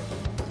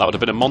 That would have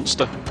been a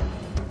monster.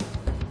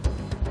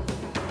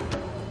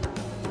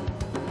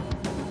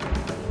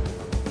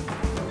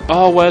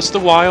 Oh, where's the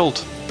wild?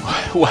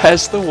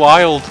 Where's the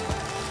wild?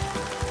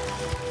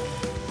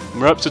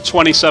 We're up to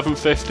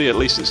 2750, at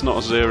least it's not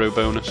a 0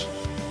 bonus.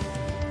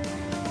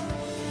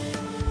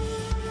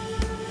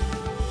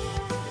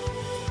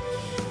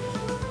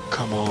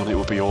 Come on, it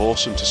would be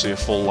awesome to see a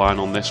full line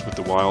on this with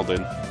the wild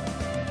in.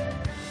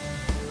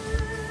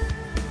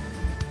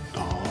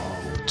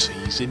 Oh,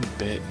 teasing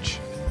bitch.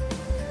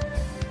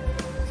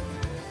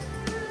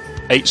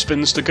 8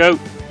 spins to go.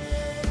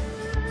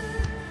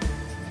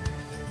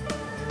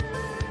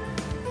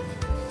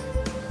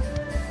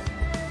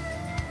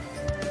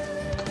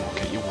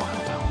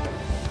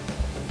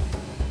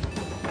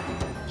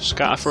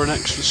 Scatter for an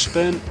extra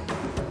spin.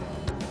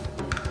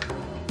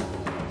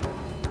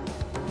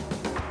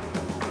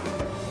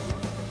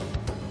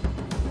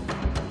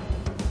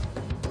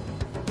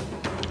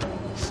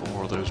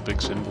 Four of those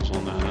big symbols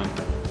on there then.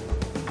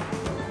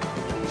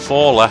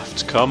 4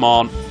 left, come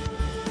on.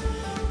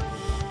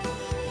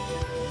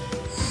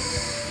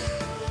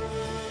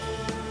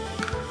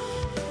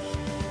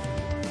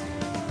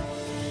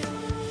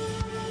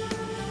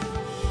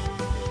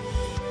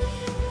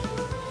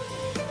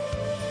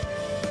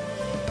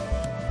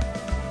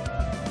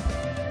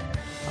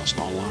 That's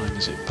not a line,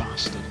 is it,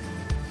 bastard?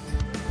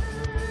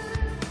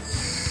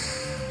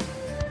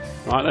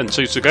 Right then,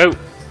 2 to go.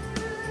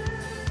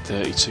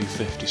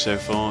 32.50 so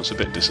far, it's a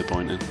bit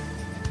disappointing.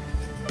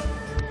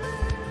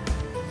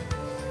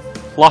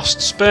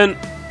 Last spin.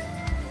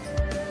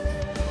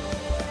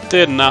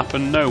 Didn't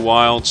happen, no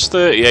wilds.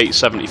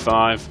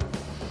 38.75.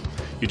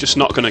 You're just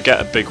not going to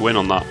get a big win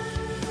on that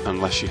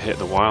unless you hit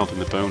the wild in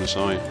the bonus,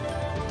 are you?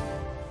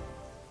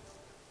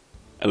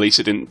 At least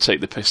it didn't take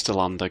the piss to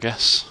land, I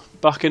guess.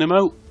 Back in a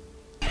moat.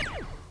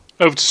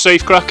 Over to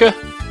Safecracker.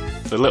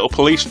 The little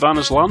police van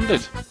has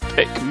landed.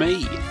 Pick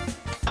me.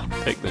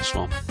 Pick this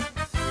one.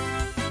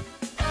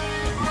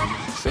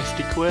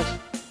 50 quid.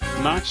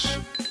 Nice.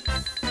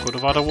 Could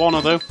have had a one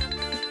though.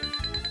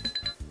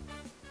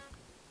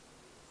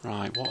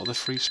 Right, what are the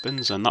 3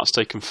 spins then? That's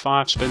taken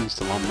 5 spins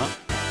to land that.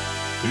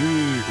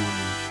 Big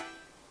one.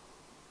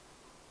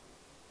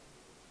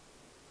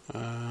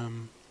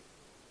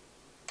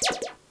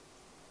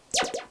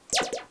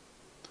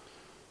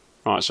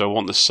 Right, so I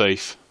want the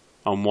safe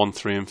on 1,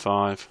 3 and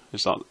 5.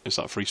 Is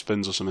that 3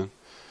 spins or something?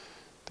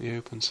 The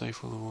open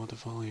safe will award a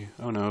value.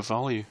 Oh no, a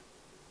value.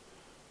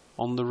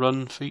 On the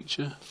run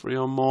feature, 3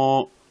 or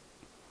more.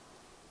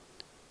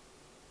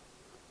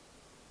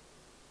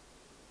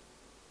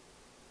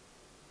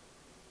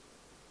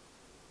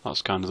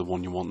 That's kind of the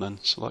one you want then.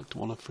 Select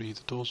one of 3,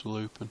 the doors will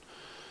open.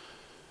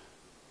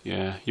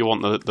 Yeah, you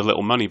want the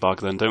little money bag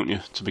then, don't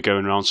you? To be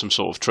going around some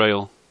sort of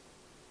trail.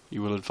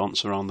 You will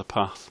advance around the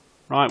path.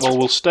 Right, well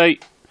we'll stay.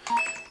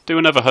 Do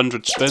another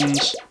 100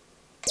 spins.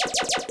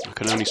 I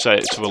can only set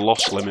it to a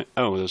loss limit.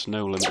 Oh, there's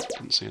no limit.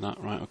 Didn't see that.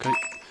 Right, okay.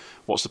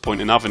 What's the point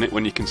in having it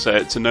when you can set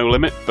it to no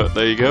limit? But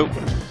there you go.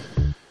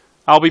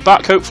 I'll be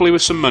back hopefully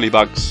with some money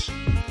bags.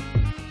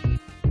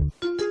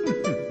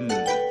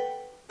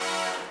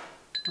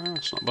 Oh,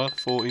 that's not bad.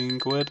 14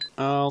 quid.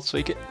 I'll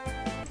take it.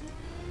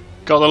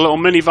 Got the little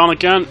minivan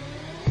again.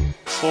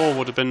 4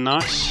 would have been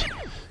nice.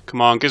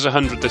 Come on, gives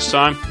 100 this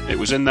time. It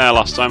was in there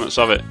last time. Let's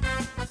have it.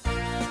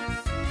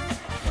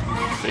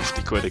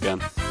 50 quid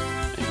again.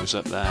 It was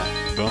up there.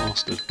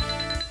 Bastard.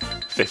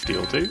 50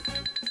 will do.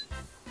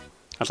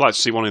 I'd like to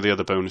see one of the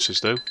other bonuses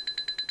though.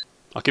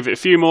 I'll give it a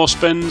few more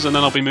spins and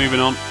then I'll be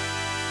moving on.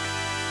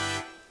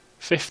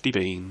 50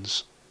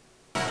 beans.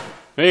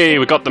 Hey,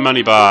 we got the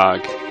money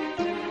bag.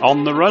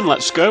 On the run,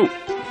 let's go.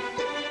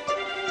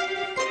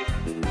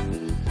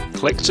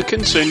 Click to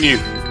continue.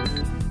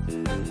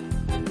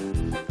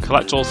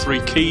 Collect all 3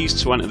 keys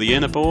to enter the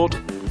inner board.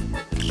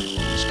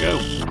 Let's go.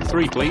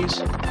 3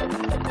 please.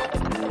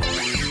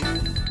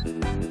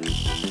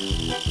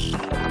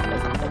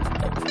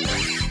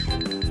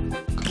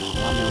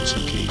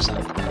 Some keys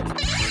then.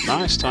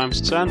 Nice,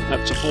 times 10,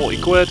 up to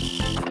 40 quid.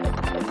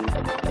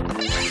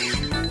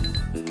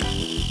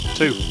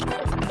 2.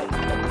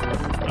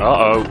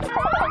 Uh-oh.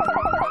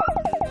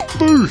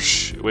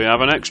 Boosh! We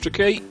have an extra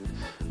key.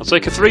 I'll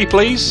take a 3,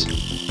 please.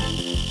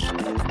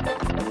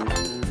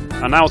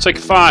 And now I'll take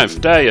a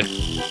 5, dare you.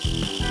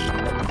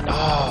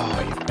 Oh,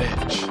 you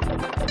bitch.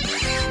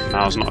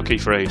 Now it's not a key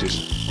for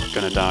ages.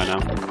 Gonna die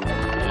now.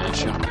 Yeah,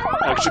 sure.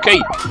 Extra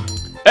key!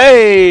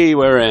 Hey,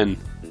 we're in.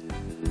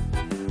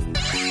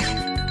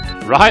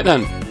 Right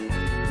then.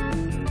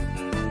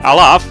 I'll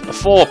have a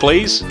 4,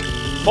 please.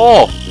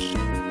 4.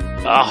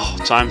 Oh,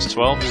 times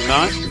 12 is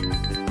nice.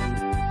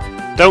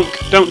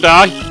 Don't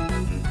die.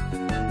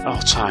 Oh,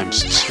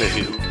 times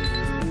 2.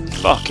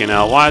 Fucking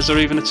hell, why is there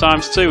even a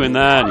times 2 in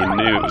there? And you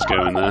knew it was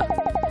going there.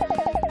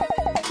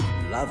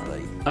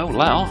 Lovely. Oh,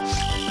 let off.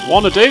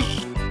 Wanna do?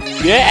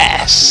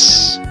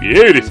 Yes!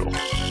 Beautiful.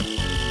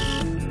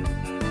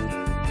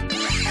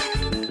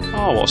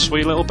 Oh, what a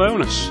sweet little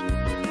bonus.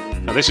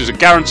 Now this is a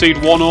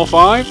guaranteed 1 or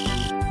 5.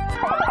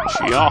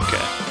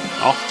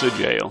 Sharky, off to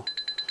jail.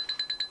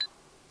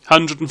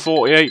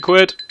 148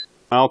 quid.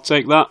 I'll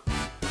take that.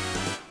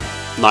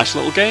 Nice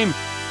little game.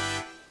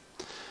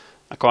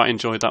 I quite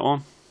enjoyed that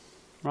one.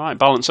 Right,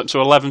 balance up to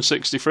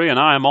 1163 and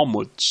I am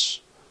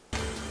onwards.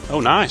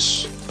 Oh,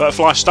 nice.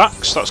 Butterfly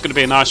stacks. That's going to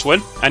be a nice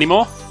win. Any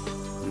more?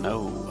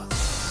 No.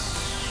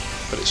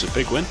 But it's a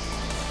big win.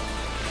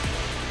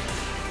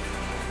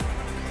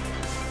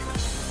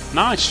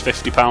 Nice.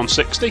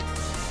 £50.60.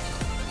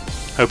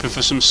 Hoping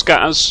for some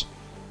scatters.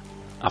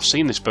 I've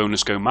seen this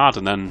bonus go mad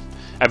and then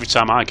every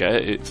time I get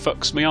it, it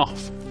fucks me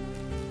off.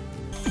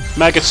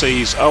 Mega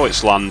Tease. Oh,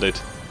 it's landed.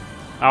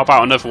 How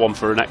about another one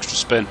for an extra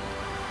spin?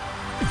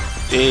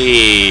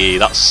 Hey,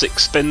 that's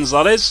 6 spins,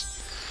 that is.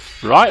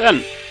 Right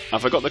then.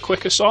 Have I got the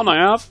quickest on? I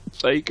have.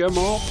 Take them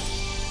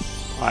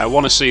off. I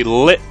want to see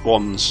lit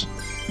ones.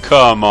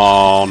 Come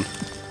on.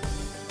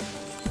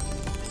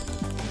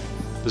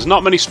 There's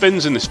not many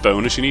spins in this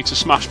bonus. You need to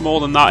smash more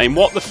than that in.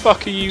 What the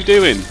fuck are you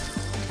doing?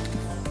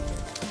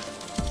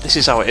 This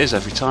is how it is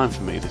every time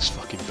for me, this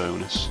fucking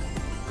bonus.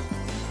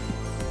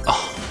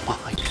 Oh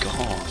my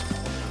god.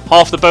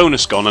 Half the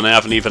bonus gone and I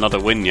haven't even had a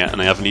win yet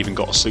and I haven't even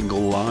got a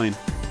single line.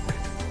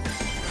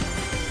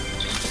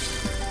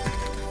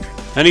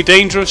 Any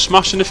danger of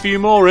smashing a few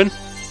more in?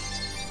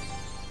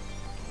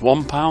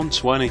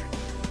 £1.20.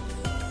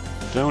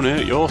 Don't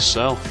hurt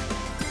yourself.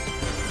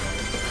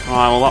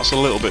 Alright, well that's a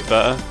little bit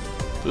better.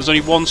 There's only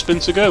 1 spin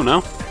to go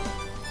now.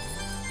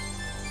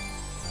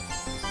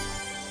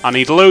 I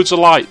need loads of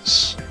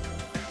lights.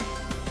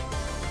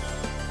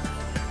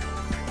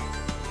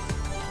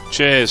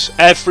 Cheers.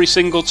 Every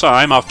single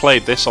time I've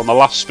played this on the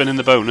last spin in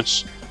the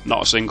bonus,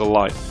 not a single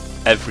light.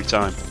 Every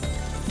time.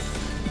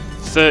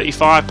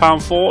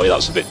 £35.40,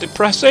 that's a bit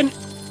depressing.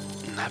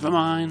 Never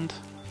mind.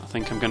 I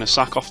think I'm going to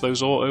sack off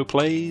those auto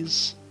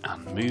plays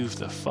and move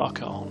the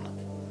fuck on.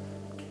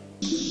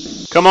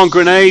 Come on,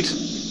 grenade.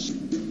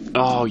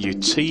 Oh, you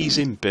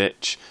teasing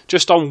bitch.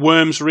 Just on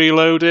Worms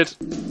Reloaded.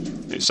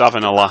 It's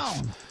having a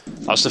laugh.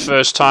 That's the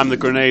first time the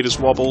grenade has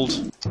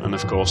wobbled. And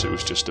of course it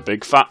was just a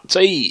big fat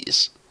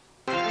tease.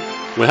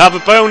 We have a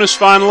bonus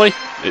finally.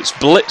 It's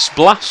Blitz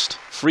Blast.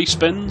 3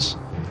 spins.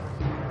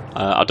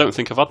 I don't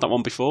think I've had that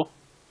one before.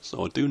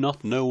 So I do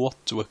not know what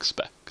to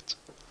expect.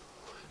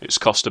 It's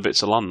cost a bit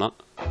to land that.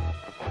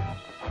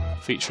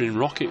 Featuring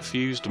rocket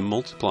fused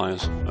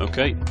multipliers.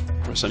 Okay,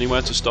 press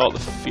anywhere to start the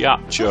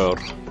feature.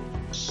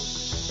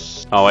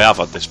 Oh, I have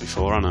had this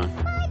before, haven't I?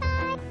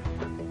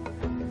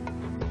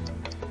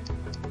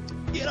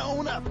 Get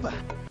on up.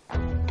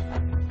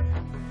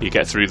 You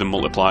get through the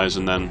multipliers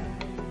and then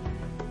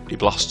he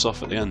blasts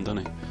off at the end,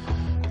 doesn't he?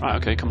 Right,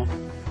 okay, come on.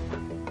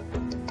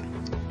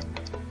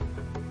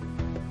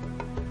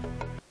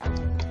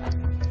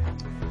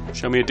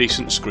 Show me a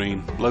decent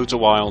screen. Loads of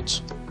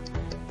wilds.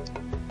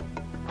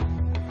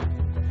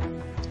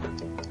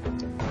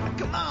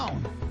 Come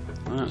on!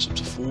 That's up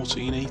to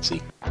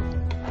 1480.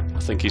 I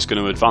think he's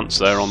going to advance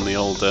there on the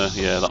old...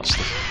 yeah, that's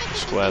the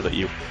square that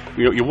you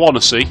want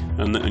to see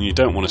and you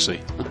don't want to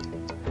see.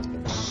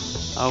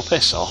 Oh,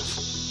 piss off.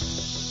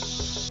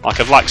 Like,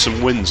 I'd like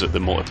some wins at the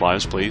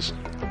multipliers, please.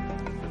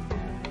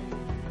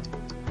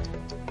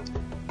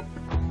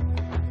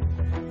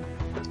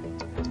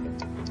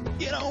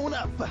 Get on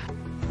up!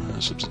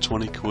 That's up to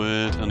 20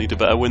 quid. I need a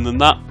better win than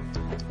that.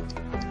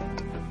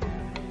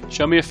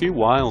 Show me a few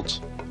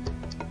wilds.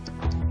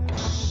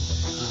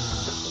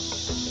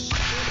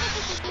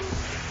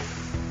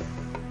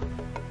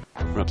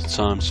 We're up to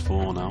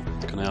 ×4 now.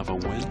 Can I have a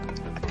win?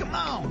 Come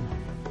on!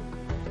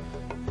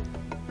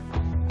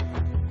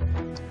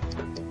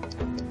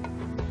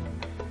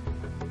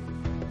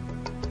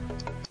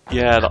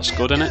 Yeah, that's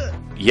good, isn't it?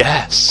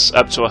 Yes!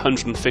 Up to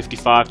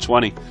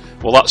 155.20.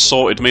 Well, that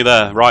sorted me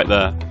there, right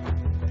there.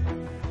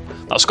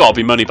 That's got to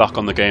be money back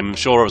on the game. I'm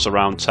sure it was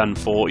around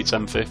 10.40,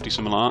 10.50,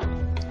 something like that.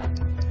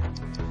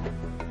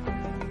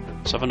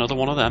 Let's have another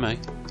one of them, eh?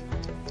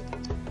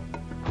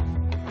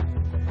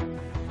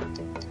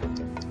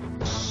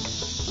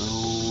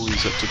 Oh,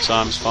 he's up to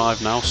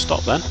 ×5 now.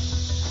 Stop then.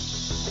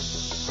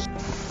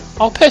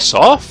 Oh, piss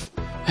off!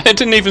 It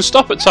didn't even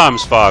stop at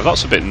 ×5.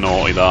 That's a bit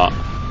naughty, that.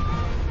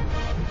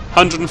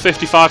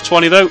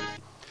 155.20 though.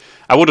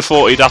 I would have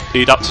thought he'd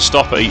had to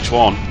stop at each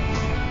one.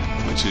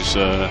 Which is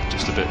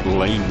just a bit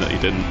lame that he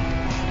didn't.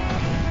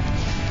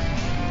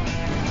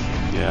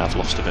 Yeah, I've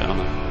lost a bit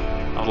on it.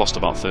 I've lost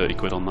about 30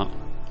 quid on that.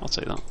 I'll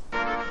take that.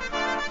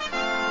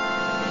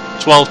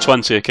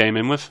 12.20 I came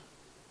in with.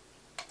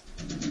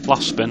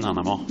 Last spin and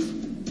I'm off.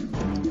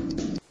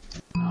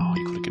 Oh,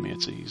 you could have given me a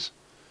tease.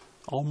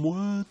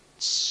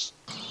 Onwards.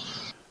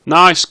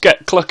 Nice,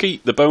 get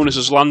clucky. The bonus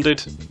has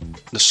landed.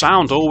 The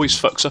sound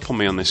always fucks up on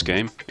me on this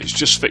game. It's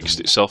just fixed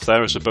itself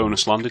there as a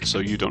bonus landed, so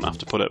you don't have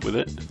to put up with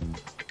it.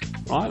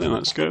 Right then,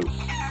 let's go.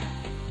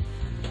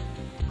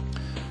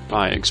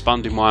 Right,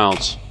 expanding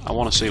wilds. I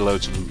want to see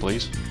loads of them,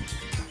 please.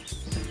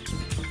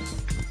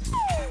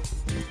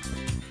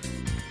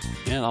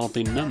 Yeah, that'll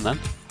be none then.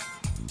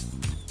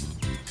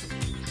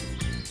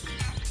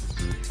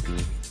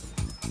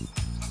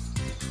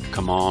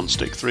 Come on,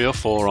 stick 3 or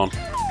 4 on.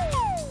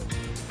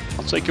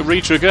 I'll take a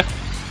retrigger.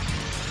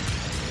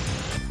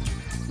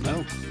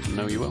 No,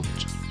 no you won't.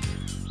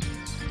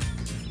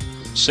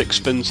 6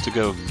 spins to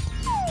go.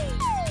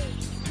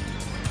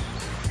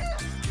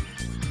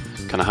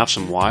 Can I have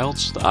some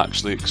wilds that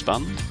actually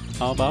expand?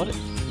 How about it?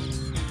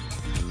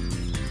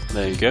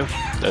 There you go.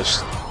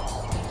 There's.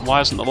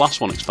 Why isn't the last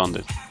one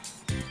expanded?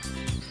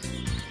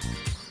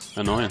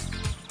 Annoying.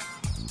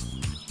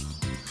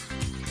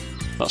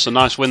 That's a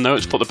nice win though.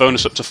 It's put the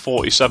bonus up to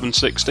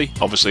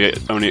 47.60. Obviously it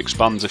only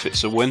expands if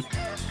it's a win,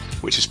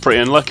 which is pretty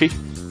unlucky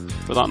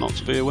for that not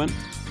to be a win.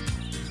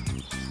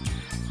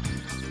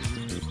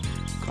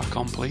 Crack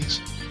on please.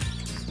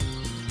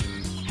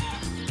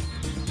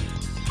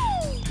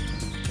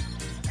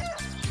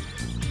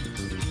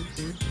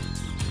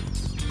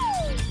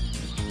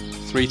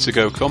 Three to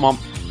go, come on.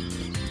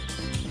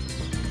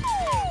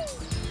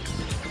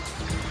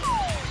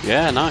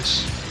 Yeah,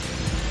 nice.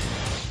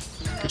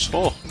 Good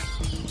 4.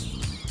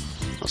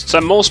 That's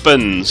 10 more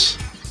spins.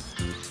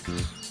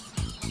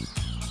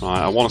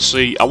 Right, I want to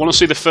see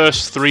the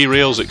first 3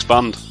 reels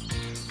expand.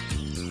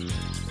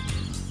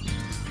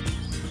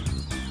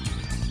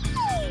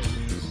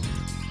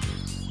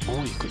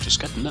 Oh, you could just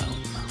get no.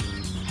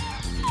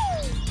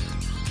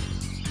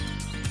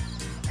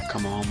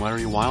 Come on, where are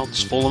your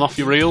wilds? Falling off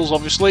your reels,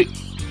 obviously.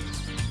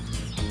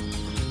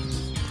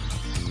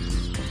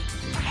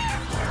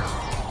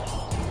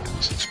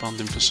 It's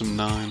expanding for some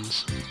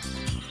 9s.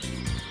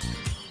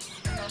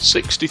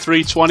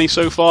 63.20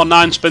 so far,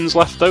 9 spins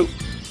left though.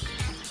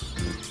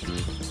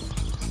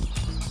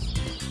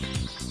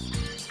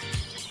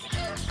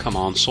 Come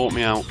on, sort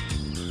me out.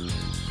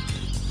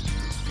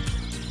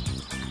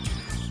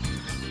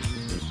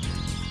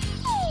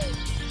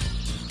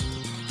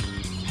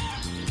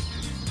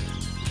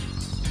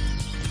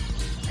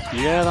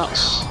 Yeah,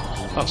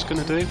 that's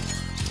gonna do.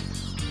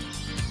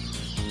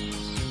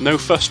 No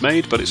fuss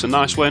made, but it's a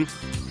nice win.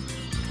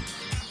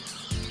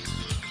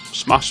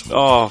 Smash!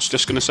 Oh, I was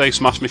just gonna say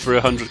smash me for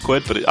 100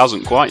 quid, but it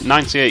hasn't quite.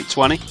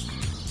 98.20.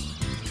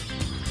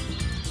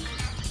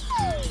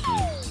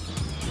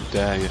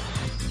 Dare you?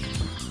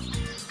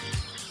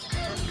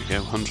 There we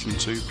go.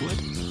 102 quid.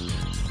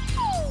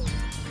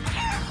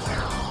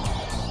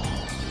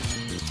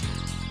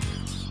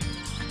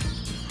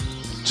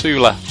 Two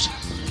left.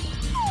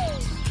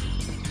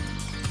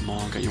 Come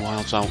on, get your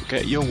wilds out.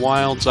 Get your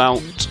wilds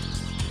out.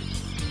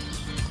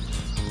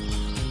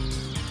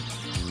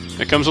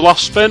 Here comes the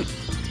last spin.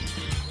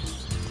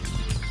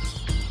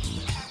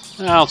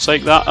 I'll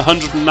take that.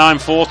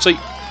 109.40.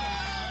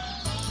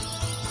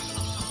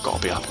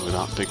 Gotta be happy with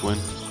that big win.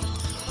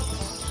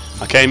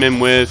 I came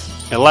in with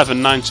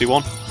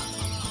 11.91,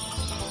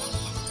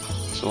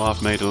 so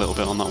I've made a little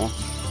bit on that one.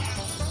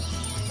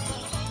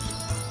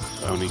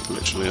 Only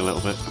literally a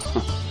little bit.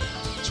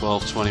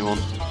 12.21.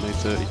 Made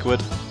 30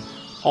 quid.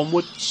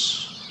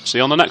 Onwards. See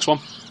you on the next one.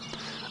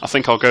 I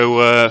think I'll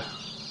go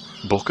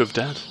Book of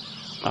Dead.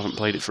 I haven't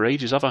played it for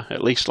ages, have I?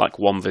 At least like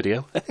one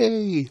video.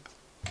 Hey.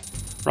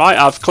 Right,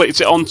 I've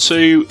clicked it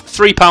onto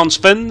 £3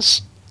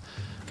 spins.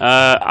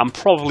 I'm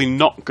probably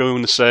not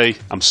going to say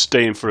I'm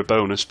staying for a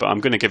bonus, but I'm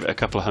going to give it a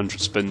couple of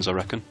 100 spins, I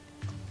reckon.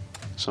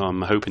 So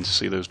I'm hoping to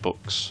see those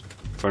books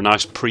for a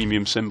nice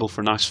premium symbol, for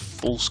a nice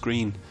full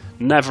screen.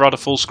 Never had a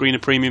full screen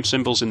of premium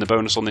symbols in the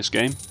bonus on this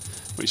game,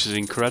 which is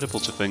incredible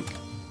to think.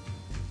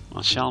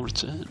 I shall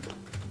return.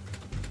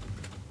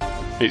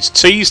 It's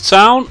Tease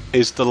Town.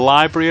 Is the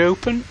library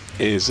open?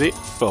 Is it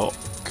fuck?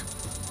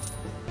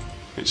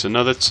 It's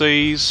another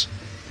tease.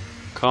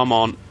 Come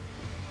on.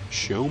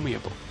 Show me a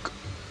book.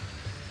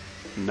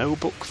 No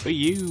book for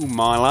you,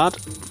 my lad.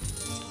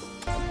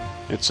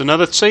 It's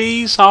another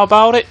tease. How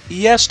about it?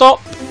 Yeah, stop.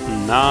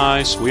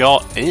 Nice. We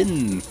are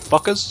in,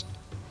 fuckers.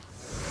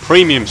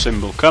 Premium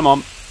symbol. Come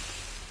on.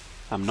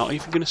 I'm not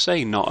even going to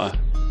say not a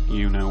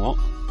you-know-what.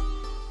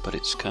 But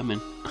it's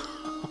coming.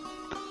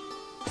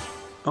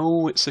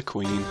 Oh, it's a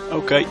queen.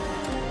 Okay.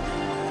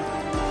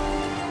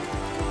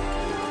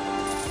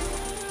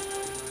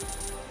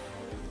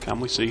 Can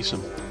we see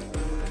some?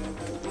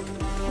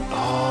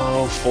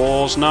 Oh,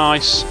 4's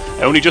nice.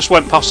 It only just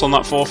went past on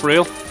that 4th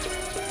reel.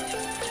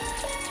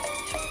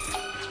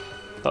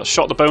 That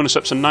shot the bonus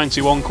up to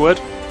 91 quid.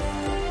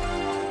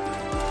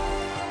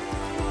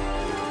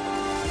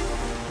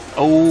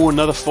 Oh,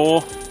 another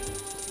 4.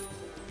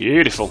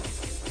 Beautiful.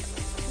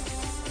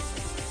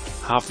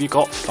 Have you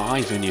got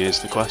 5 in you is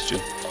the question.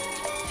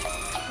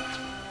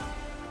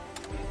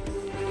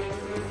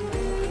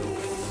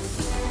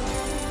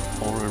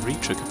 Or a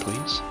retrigger,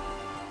 please.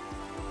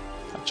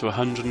 Up to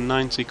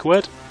 190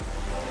 quid.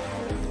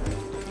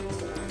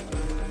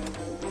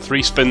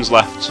 3 spins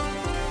left.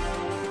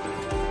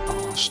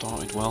 Oh, I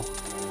started well.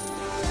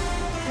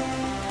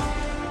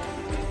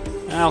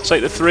 I'll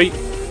take the 3.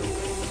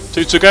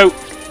 2 to go.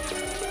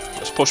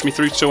 Let's push me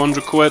through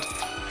 200 quid.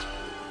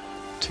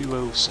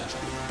 207.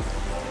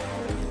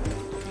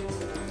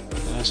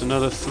 There's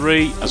another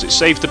 3. Has it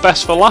saved the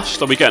best for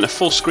last? Are we getting a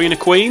full screen of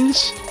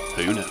queens?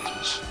 Who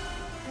knows?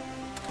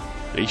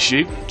 He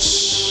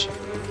shoots.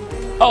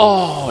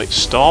 Oh, it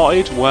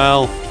started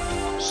well.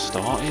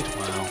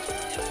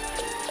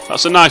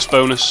 That's a nice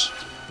bonus.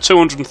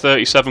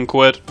 237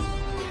 quid.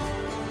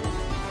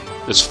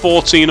 There's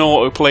 14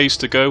 autoplays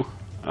to go.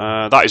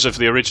 That is of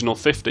the original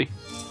 50.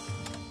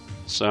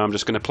 So I'm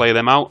just going to play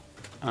them out,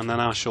 and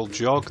then I shall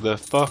jog the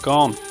fuck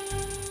on.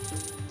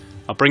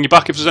 I'll bring you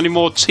back if there's any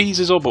more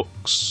teasers or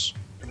books.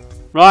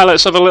 Right,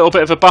 let's have a little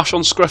bit of a bash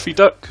on Scruffy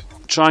Duck.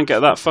 Try and get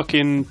that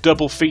fucking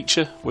double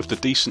feature with the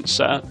decent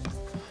setup.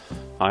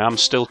 I am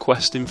still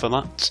questing for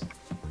that.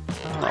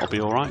 That'll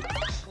be alright.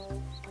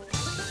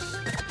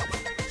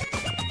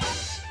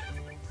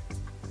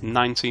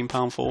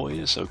 £19.40,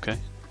 it's okay.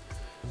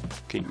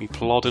 Keep me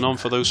plodding on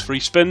for those free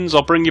spins.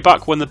 I'll bring you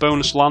back when the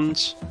bonus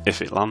lands,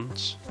 if it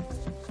lands.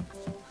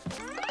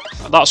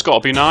 That's got to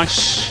be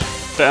nice.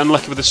 Bit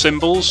unlucky with the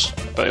symbols,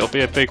 but it'll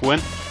be a big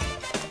win.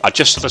 I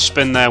just had a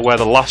spin there where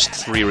the last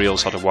 3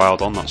 reels had a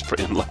wild on. That's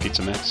pretty unlucky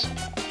to miss.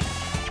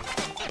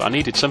 But I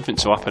needed something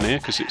to happen here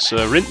because it's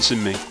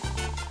rinsing me.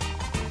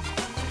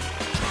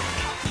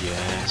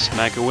 Yes,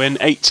 mega win,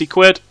 80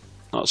 quid.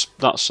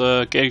 That's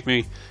gave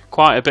me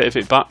quite a bit of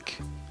it back.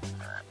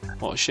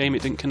 What a shame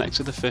it didn't connect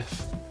to the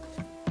 5th.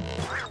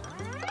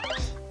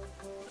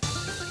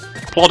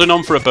 Plodding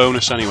on for a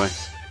bonus anyway.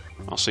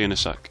 I'll see you in a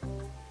sec.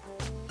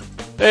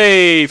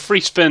 Hey, free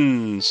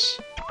spins.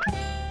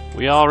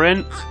 We are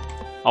in.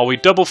 Are we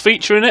double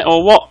featuring it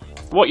or what?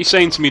 What are you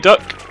saying to me,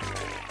 Duck?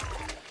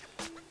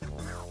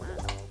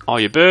 Are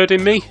you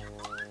birding me?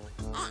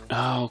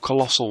 Oh,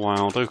 Colossal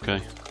Wild,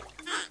 okay.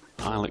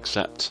 I'll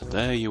accept.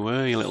 There you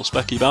were, you little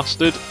specky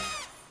bastard.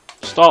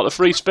 Start the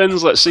free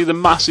spins, let's see the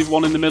massive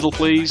one in the middle,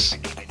 please.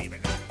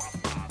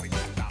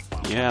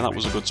 Yeah, that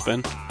was a good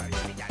spin.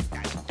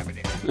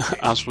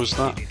 As was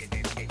that.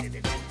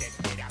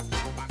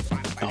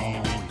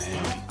 Oh,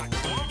 nearly.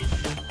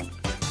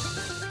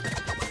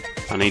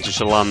 I need you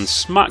to land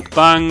smack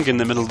bang in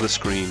the middle of the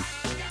screen.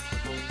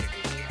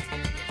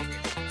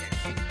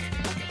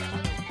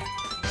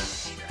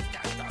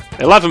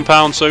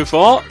 £11 so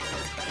far.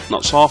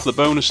 That's half the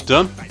bonus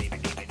done.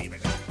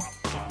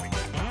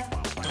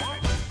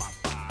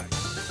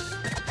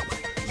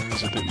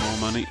 There's a bit more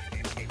money.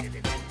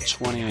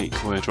 28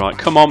 quid. Right,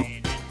 come on.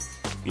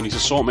 You need to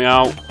sort me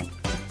out.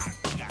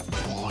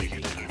 What are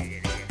you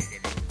doing?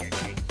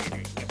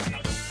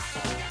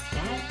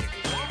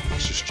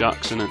 It's just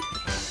jacks, isn't it?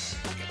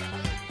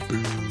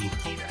 Boo.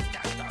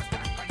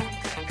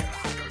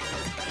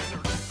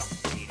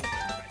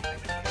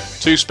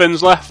 Two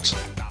spins left.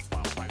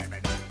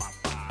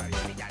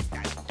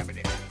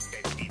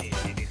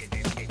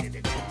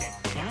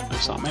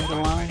 Is that made a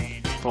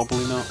line?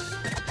 Probably not.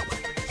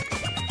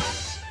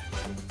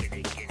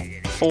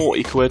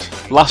 40 quid.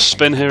 Last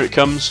spin, here it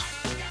comes.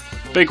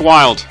 Big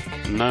wild.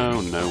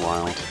 No, no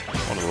wild.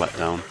 What a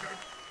letdown.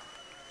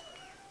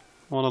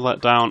 What a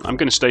letdown. I'm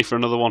going to stay for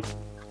another one.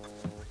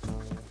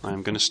 I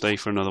am going to stay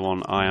for another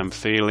one. I am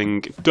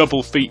feeling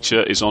double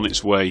feature is on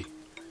its way.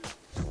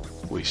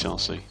 We shall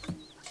see.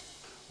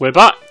 We're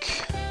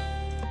back.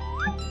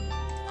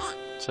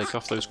 Take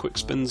off those quick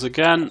spins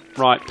again.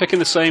 Right, picking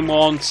the same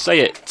one.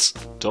 Say it.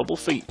 Double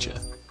feature.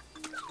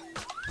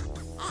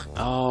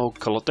 Oh,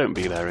 don't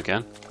be there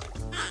again.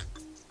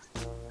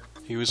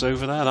 He was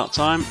over there that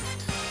time.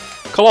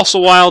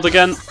 Colossal Wild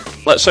again.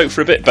 Let's hope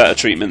for a bit better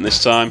treatment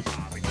this time.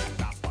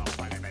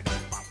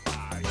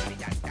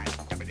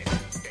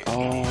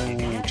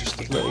 Oh, just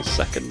a little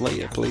second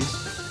later,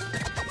 please.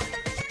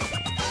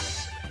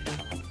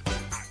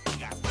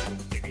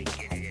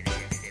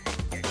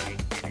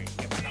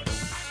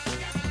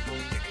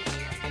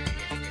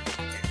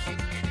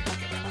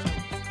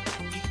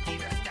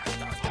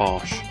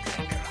 Harsh.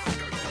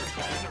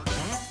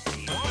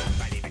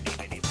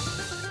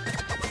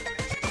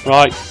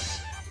 Right.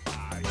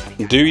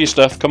 Do your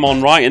stuff. Come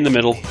on, right in the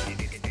middle.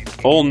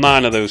 All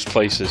 9 of those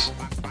places.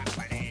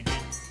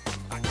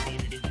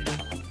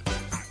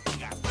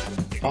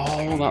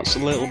 Oh, that's a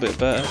little bit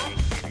better.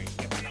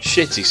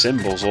 Shitty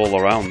symbols all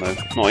around though.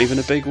 Not even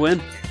a big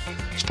win.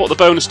 Let's put the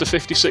bonus to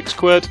 56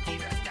 quid.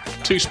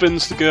 2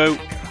 spins to go.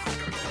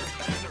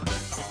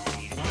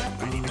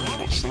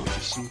 What's that?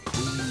 Just some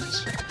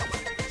queens.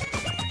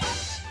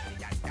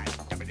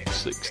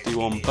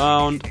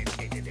 £61.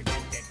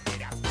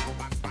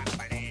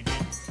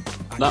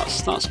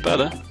 That's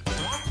better.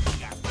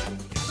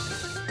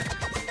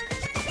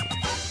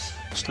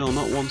 Still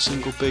not one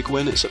single big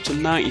win. It's up to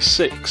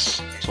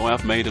 96. So I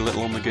have made a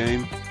little on the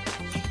game.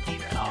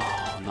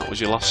 Oh, and that was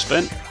your last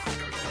spin.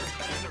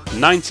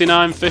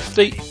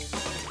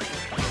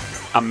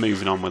 99.50. I'm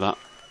moving on with that.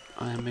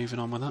 I am moving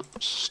on with that.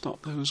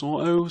 Stop those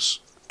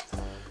autos.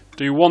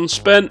 Do 1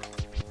 spin.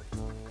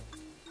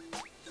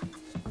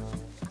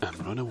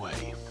 And run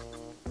away.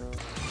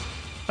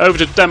 Over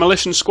to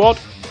Demolition Squad.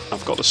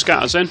 I've got the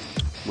scatters in.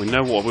 We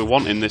know what we're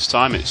wanting this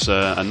time. It's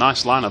a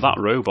nice line of that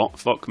robot.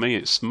 Fuck me,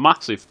 it's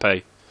massive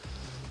pay.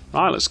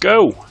 Right, let's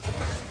go.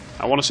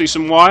 I want to see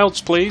some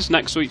wilds, please,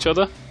 next to each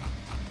other.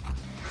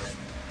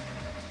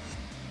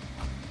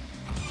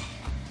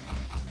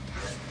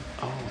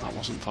 Oh, that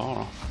wasn't far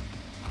off.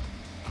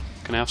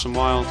 Can I have some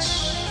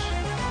wilds?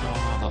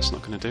 that's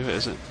not going to do it,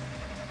 is it?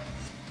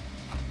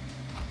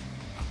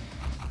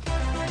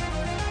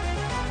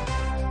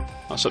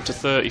 That's up to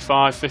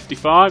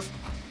 35.55.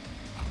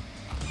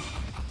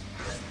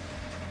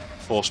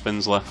 4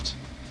 spins left.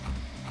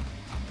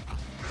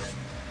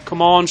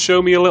 Come on,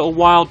 show me a little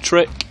wild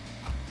trick.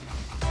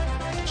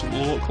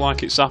 Doesn't look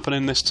like it's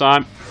happening this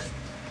time.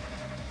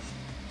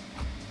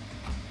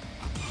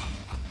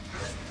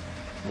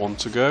 1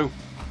 to go.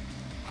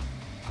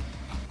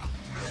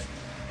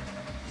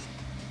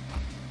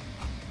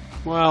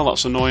 Well,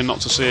 that's annoying not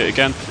to see it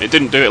again. It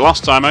didn't do it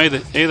last time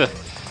either.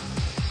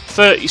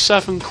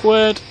 37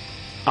 quid.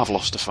 I've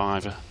lost a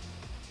fiver.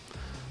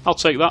 I'll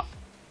take that.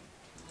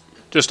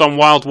 Just on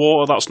wild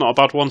water, that's not a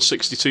bad one.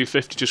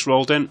 62.50 just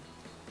rolled in.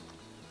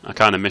 I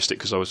kind of missed it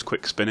because I was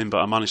quick spinning,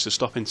 but I managed to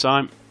stop in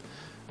time.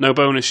 No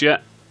bonus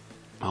yet.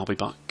 I'll be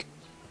back.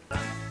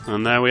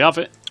 And there we have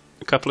it.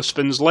 A couple of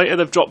spins later,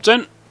 they've dropped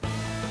in.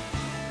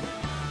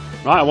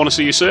 Right, I want to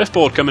see your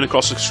surfboard coming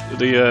across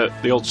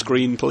the old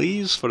screen,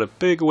 please, for a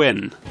big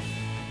win.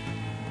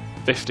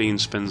 15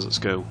 spins, let's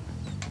go.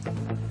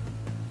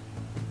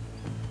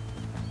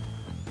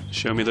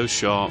 Show me those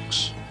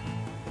sharks.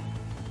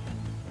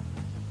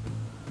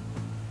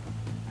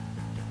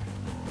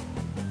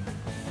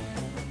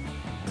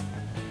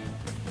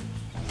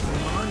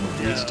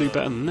 You need to do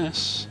better than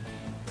this.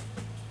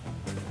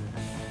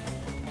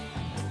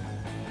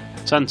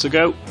 10 to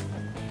go.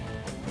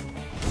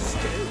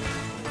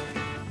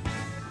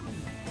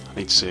 I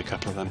need to see a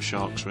couple of them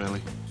sharks,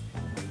 really.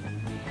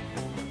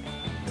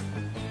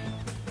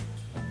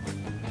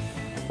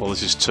 Well,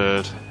 this is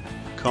turd.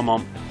 Come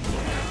on.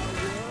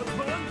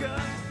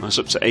 That's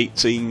up to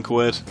 18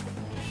 quid.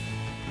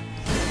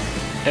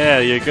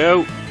 There you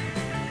go.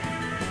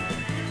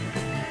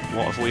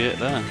 What have we hit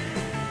there?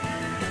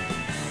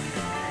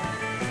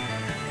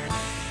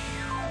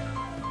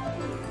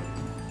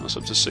 That's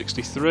up to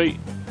 63.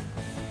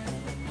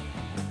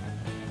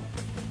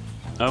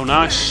 Oh,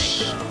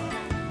 nice.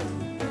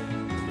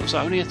 Was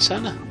that only a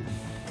tenner?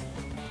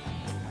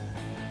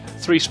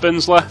 3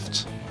 spins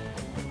left.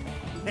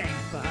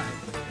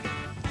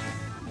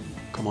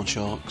 Come on,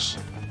 sharks.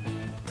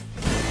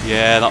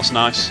 Yeah, that's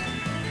nice.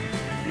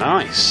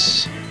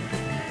 Nice.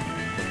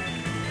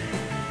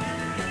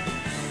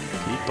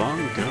 Keep on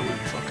going,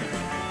 fucker.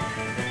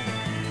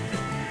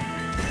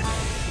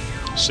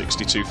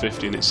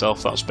 62.50 in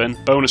itself, that spin.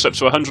 Bonus up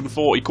to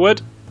 140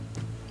 quid.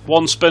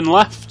 1 spin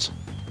left.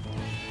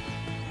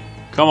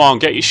 Come on,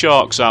 get your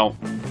sharks out.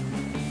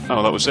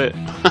 Oh, that was it.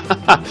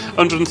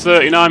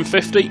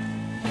 139.50.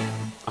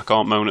 I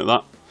can't moan at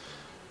that.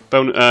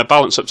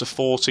 Balance up to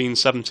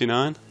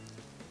 14.79.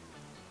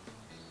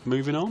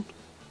 Moving on.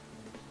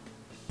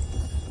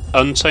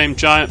 Untamed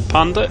Giant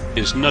Panda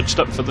is nudged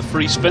up for the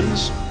free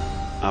spins.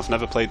 I've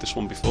never played this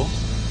one before.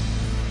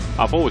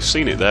 I've always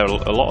seen it there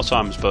a lot of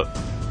times, but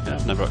yeah,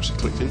 I've never actually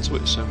clicked into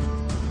it, so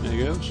there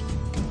he goes.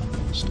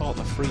 Start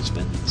the free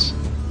spins.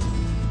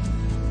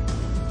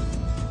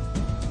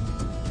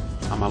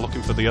 Am I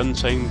looking for the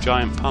Untamed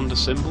Giant Panda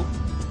symbol?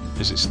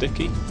 Is it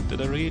sticky?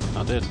 Did I read?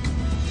 I did.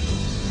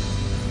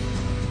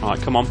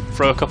 Alright, come on,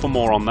 throw a couple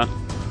more on then.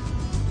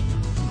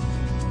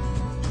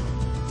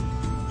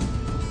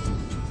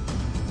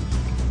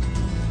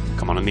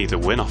 Come on, I need a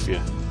win off you.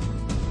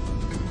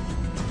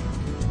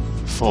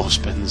 4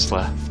 spins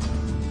left.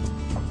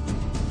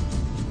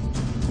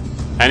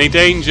 Any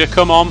danger?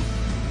 Come on.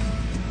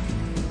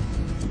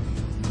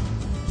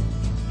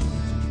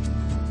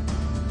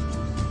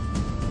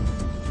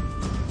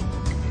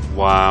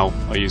 Wow,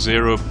 are you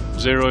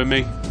zeroing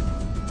me?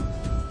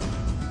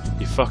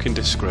 You fucking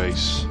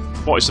disgrace.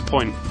 What is the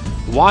point?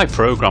 Why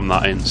program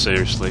that in,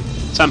 seriously?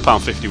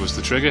 £10.50 was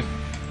the trigger.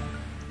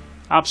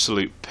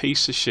 Absolute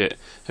piece of shit.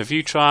 Have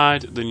you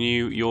tried the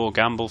new Your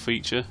Gamble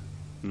feature?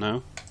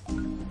 No?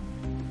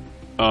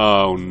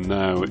 Oh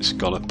no, it's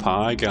got a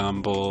pie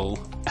gamble.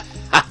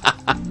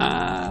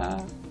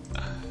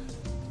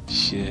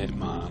 Shit,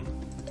 man.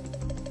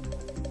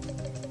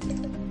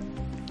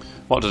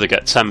 What did I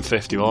get?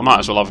 10.50. Well, I might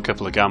as well have a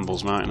couple of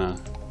gambles, mightn't I?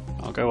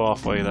 I'll go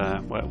halfway there.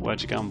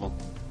 Where'd you gamble?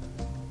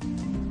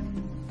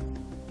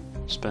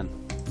 Spin.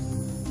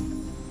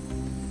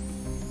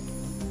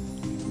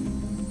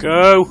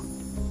 Go!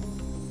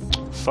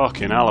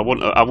 Fucking hell! I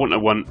wouldn't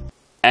have won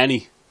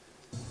any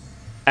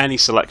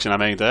selection I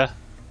made there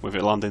with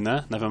it landing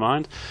there. Never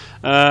mind.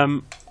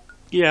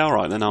 Yeah, all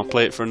right then. I'll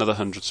play it for another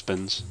 100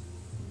 spins.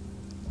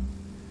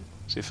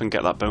 See if I can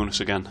get that bonus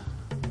again.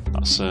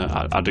 That's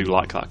I do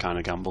like that kind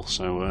of gamble.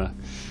 So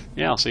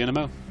yeah, I'll see you in a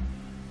mo.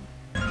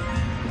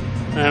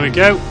 There we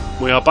go.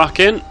 We are back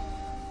in.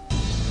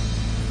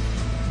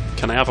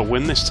 Can I have a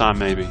win this time,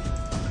 maybe?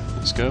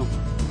 Let's go.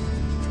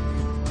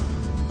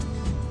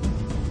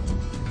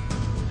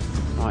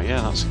 Right,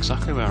 yeah, that's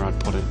exactly where I'd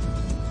put it.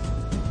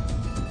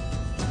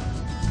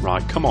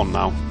 Right, come on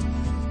now.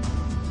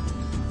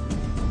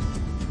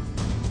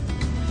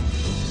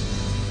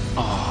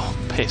 Oh,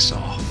 piss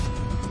off.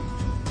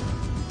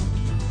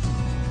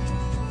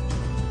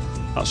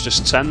 That's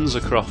just 10s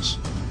across.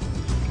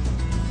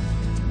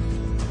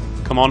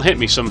 Come on, hit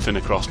me something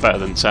across better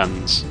than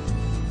 10s.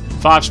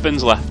 5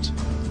 spins left.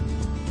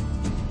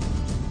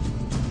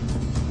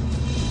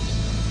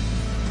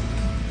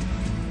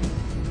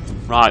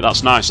 Right,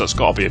 that's nice. That's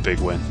got to be a big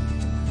win.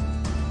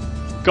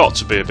 Got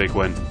to be a big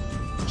win.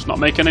 It's not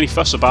making any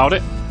fuss about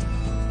it.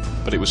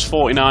 But it was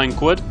 49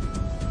 quid.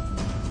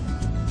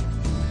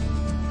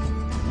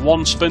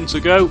 1 spin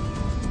to go.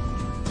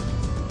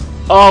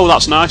 Oh,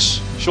 that's nice.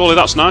 Surely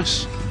that's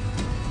nice.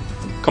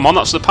 Come on,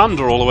 that's the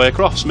Panda all the way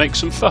across. Make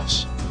some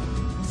fuss.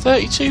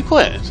 32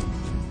 quid.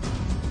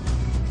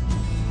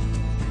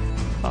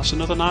 That's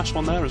another nice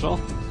one there as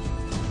well.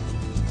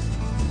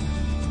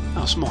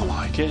 That's more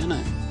like it, isn't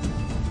it?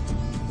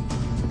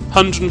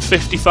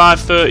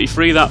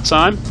 155.33 that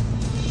time.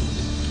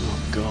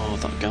 Oh god,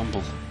 that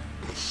gamble.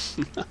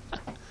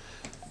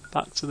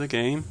 Back to the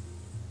game.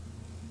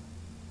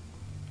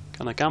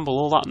 Can I gamble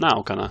all that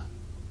now, can I?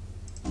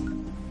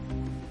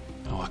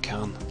 Oh, I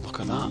can. Look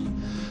at that.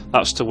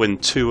 That's to win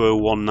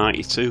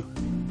 201.92.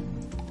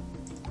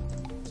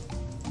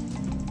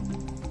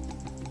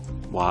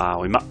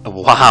 Wow,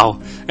 wow.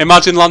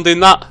 Imagine landing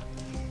that.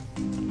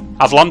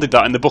 I've landed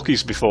that in the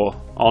bookies before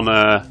on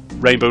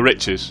Rainbow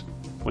Riches.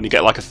 When you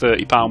get like a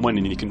 £30 win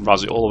and you can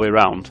razz it all the way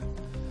around.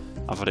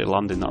 I've had it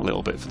landing that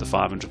little bit for the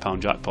 £500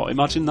 jackpot.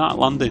 Imagine that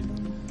landing.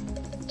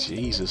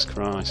 Jesus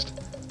Christ.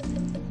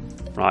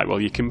 Right,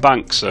 well you can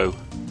bank, so...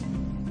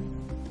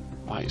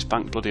 Right, it's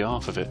banked bloody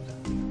half of it.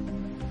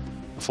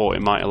 I thought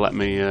it might have let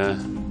me...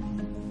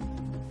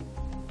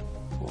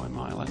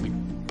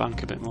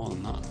 bank a bit more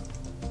than that.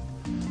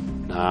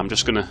 Nah, I'm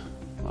just gonna...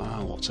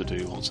 what to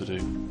do.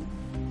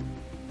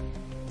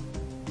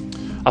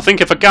 I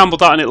think if I gambled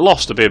that and it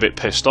lost, I'd be a bit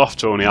pissed off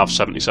to only have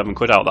 77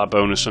 quid out of that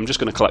bonus, so I'm just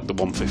going to collect the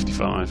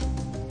 155.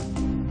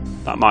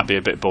 That might be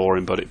a bit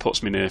boring, but it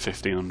puts me near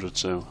 1500,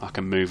 so I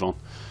can move on.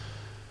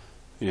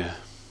 Yeah,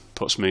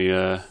 puts me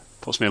a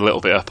little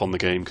bit up on the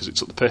game because it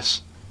took the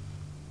piss.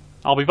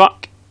 I'll be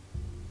back.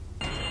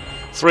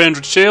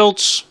 300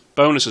 shields.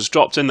 Bonus has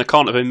dropped in. There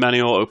can't have been many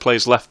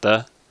autoplays left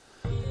there.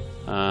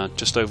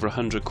 Just over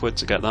 100 quid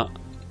to get that.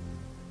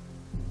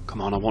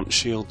 Come on, I want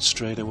shield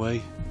straight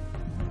away.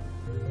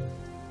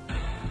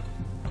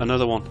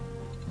 Another one.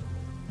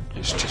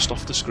 It's just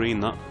off the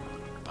screen, that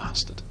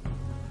bastard.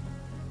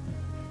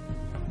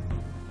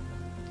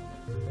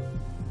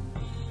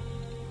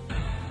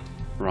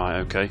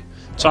 Right, okay.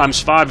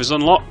 ×5 is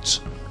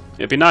unlocked.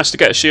 It'd be nice to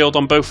get a shield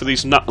on both of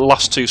these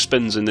last 2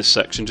 spins in this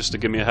section just to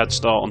give me a head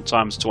start on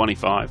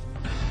 ×25.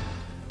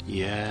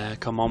 Yeah,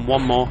 come on,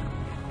 one more.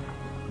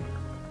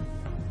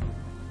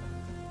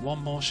 One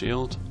more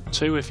shield.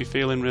 2 if you're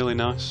feeling really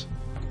nice.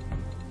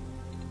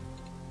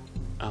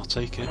 I'll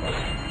take it.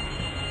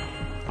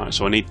 Right,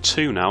 so I need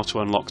 2 now to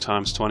unlock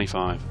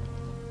 ×25.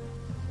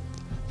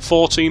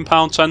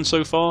 £14.10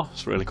 so far.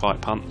 It's really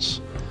quite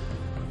pants.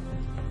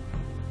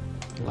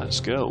 Let's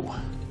go.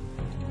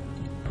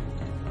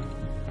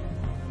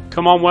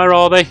 Come on, where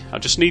are they? I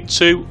just need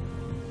 2.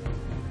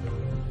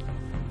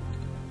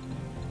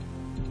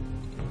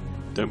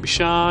 Don't be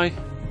shy.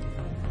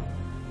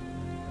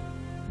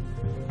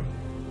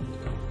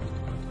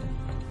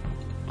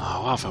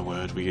 Oh, have a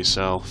word with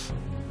yourself.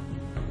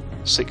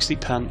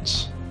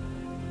 60p.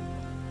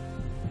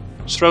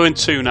 Let's throw in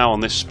 2 now on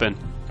this spin.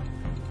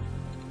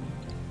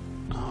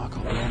 Oh, I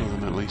got one of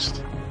them at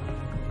least.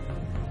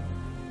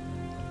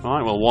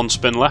 Right, well 1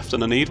 spin left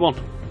and I need 1.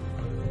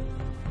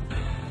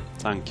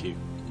 Thank you.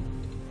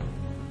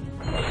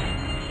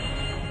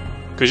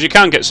 Because you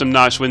can get some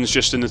nice wins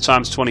just in the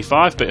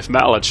 ×25, but if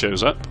Metalhead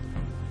shows up,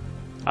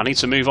 I need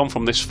to move on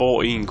from this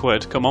 14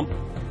 quid. Come on.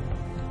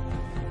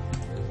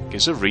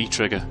 Gives a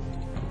re-trigger.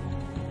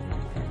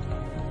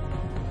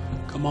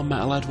 Come on,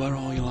 Metalhead, where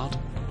are you, lad?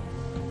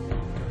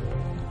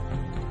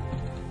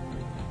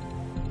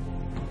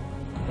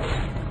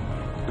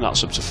 And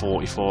that's up to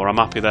 44. I'm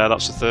happy there.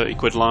 That's a 30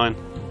 quid line.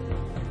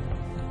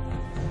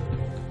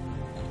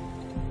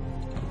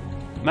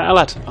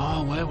 Metalhead.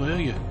 Oh, where were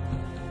you?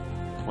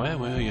 Where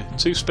were you?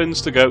 2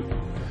 spins to go.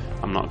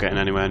 I'm not getting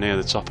anywhere near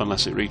the top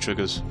unless it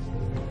re-triggers.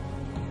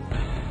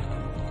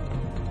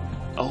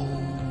 Oh.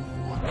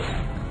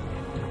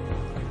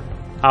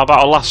 How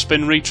about a last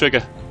spin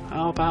re-trigger?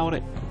 How about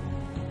it?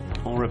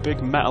 Or a big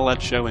Metalhead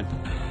showing.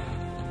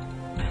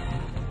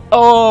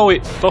 Oh,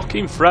 it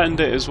fucking threatened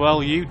it as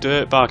well, you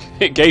dirtbag.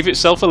 It gave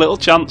itself a little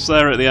chance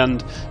there at the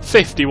end.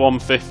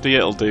 51.50,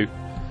 it'll do.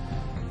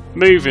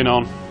 Moving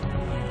on.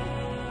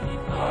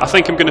 I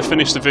think I'm going to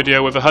finish the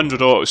video with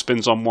 100 auto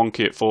spins on 1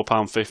 key at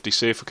 £4.50.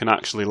 See if we can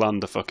actually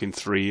land a fucking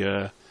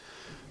 3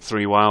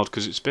 wild,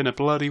 because it's been a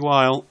bloody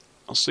while.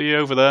 I'll see you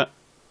over there.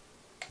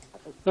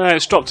 There,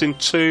 it's dropped in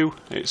 2.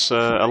 It's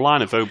a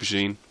line of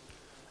aubergine.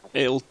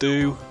 It'll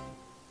do.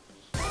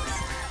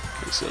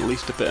 It's at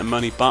least a bit of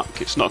money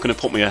back. It's not going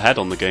to put me ahead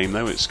on the game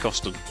though. It's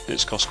cost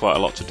quite a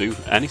lot to do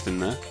anything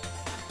there.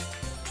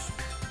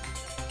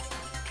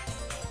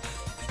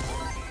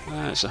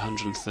 It's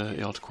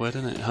 130 odd quid,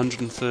 isn't it?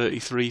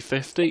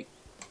 133.50.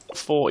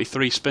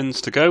 43 spins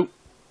to go.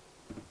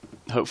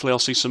 Hopefully I'll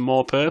see some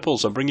more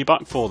purples. I'll bring you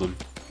back for them.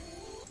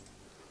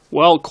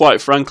 Well, quite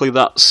frankly,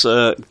 that's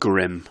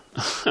grim.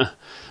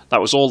 That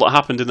was all that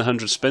happened in the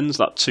 100 spins,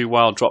 that 2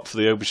 wild drop for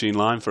the aubergine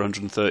line for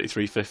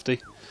 133.50.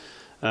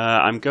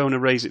 I'm going to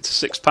raise it to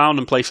 £6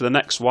 and play for the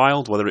next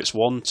wild, whether it's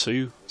 1,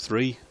 2,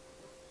 3,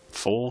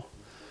 4,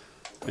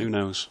 who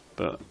knows.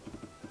 But,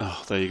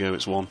 oh, there you go,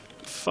 it's 1.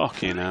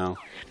 Fucking hell.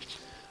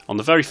 On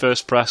the very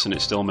first press and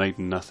it still made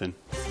nothing.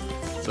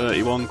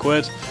 31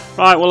 quid.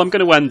 Right, well, I'm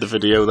going to end the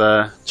video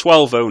there.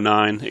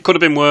 12.09. It could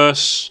have been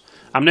worse.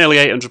 I'm nearly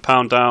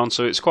 £800 down,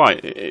 so it's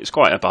quite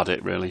a bad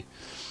hit, really.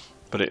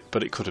 But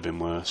it could have been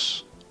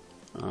worse.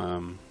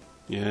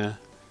 Yeah.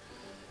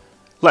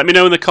 Let me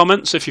know in the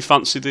comments if you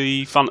fancy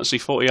the Fantasy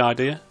Footy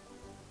idea.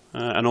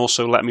 And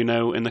also let me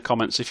know in the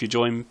comments if you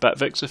join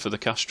BetVictor for the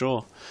cash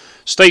draw.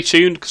 Stay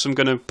tuned, because I'm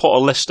going to put a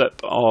list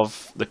up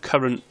of the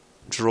current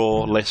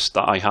draw list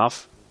that I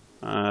have.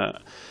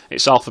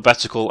 It's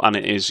alphabetical and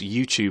it is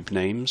YouTube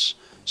names.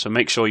 So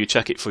make sure you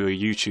check it for your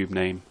YouTube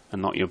name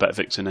and not your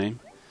BetVictor name.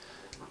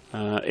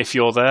 If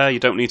you're there, you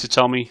don't need to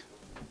tell me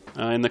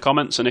in the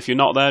comments, and if you're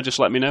not there, just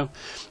let me know.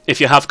 If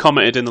you have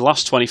commented in the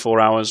last 24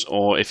 hours,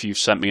 or if you've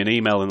sent me an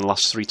email in the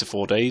last 3 to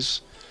 4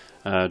 days,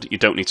 you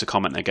don't need to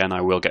comment again.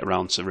 I will get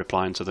round to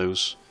replying to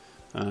those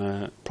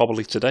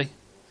probably today,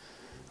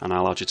 and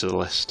I'll add you to the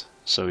list.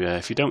 So yeah,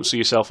 if you don't see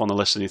yourself on the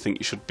list and you think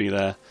you should be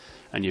there,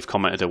 and you've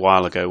commented a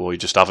while ago, or you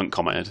just haven't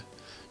commented,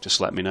 just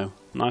let me know.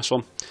 Nice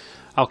one.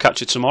 I'll catch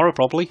you tomorrow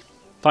probably.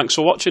 Thanks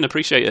for watching,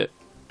 appreciate it.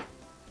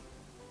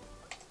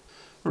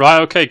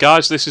 Right, okay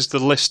guys, this is the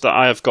list that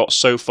I have got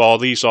so far.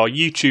 These are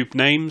YouTube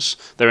names.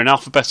 They're in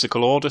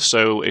alphabetical order,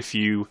 so if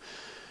you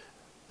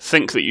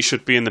think that you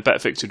should be in the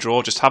BetVictor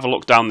draw, just have a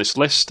look down this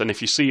list, and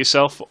if you see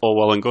yourself, all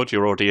well and good,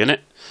 you're already in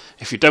it.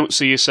 If you don't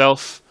see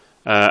yourself,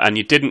 and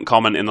you didn't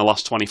comment in the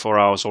last 24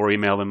 hours or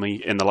email me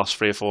in the last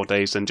 3 or 4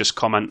 days, then just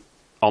comment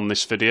on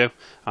this video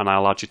and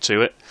I'll add you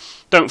to it.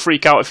 Don't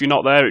freak out if you're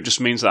not there, it just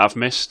means that I've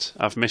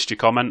missed your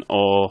comment,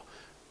 or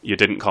you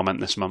didn't comment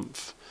this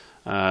month.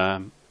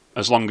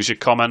 As long as you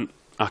comment,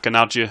 I can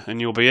add you and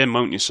you'll be in,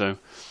 won't you? So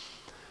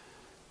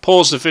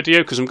pause the video,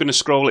 because I'm going to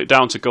scroll it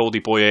down to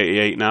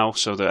GoldieBoy88 now,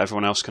 so that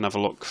everyone else can have a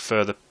look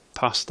further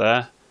past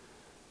there.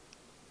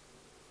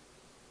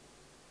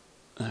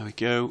 There we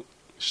go.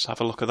 Just have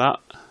a look at that.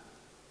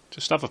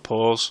 Just have a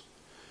pause.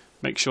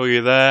 Make sure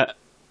you're there.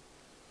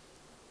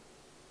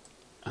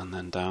 And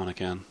then down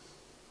again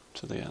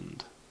to the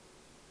end.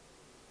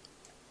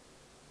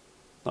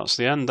 That's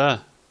the end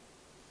there.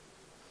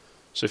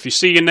 So if you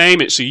see your name,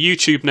 it's a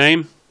YouTube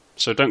name.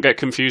 So don't get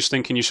confused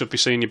thinking you should be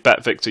seeing your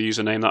BetVictor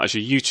username. That is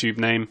your YouTube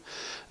name.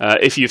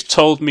 If you've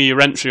told me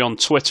your entry on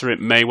Twitter, it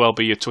may well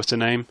be your Twitter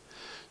name.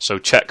 So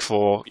check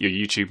for your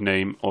YouTube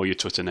name or your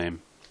Twitter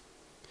name.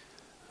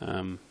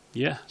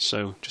 Yeah,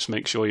 so just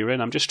make sure you're in.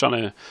 I'm just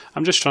trying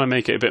to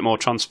make it a bit more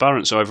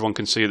transparent so everyone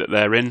can see that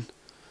they're in.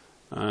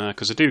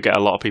 Because I do get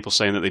a lot of people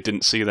saying that they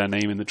didn't see their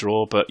name in the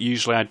draw, but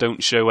usually I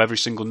don't show every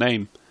single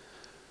name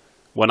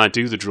when I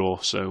do the draw,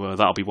 so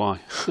that'll be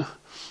why.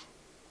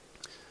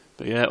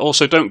 But yeah,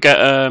 also don't get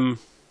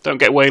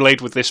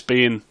waylaid with this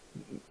being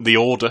the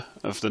order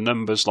of the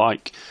numbers.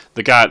 Like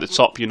the guy at the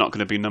top, you're not going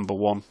to be number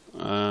 1.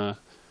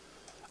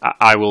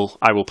 I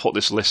will put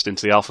this list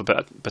into the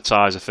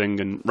alphabetizer thing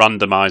and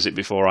randomize it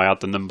before I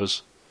add the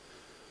numbers.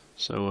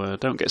 So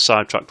don't get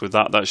sidetracked with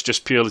that. That's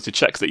just purely to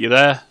check that you're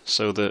there,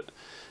 so that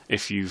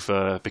if you've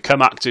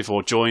become active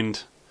or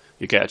joined,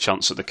 you get a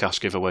chance at the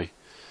cash giveaway.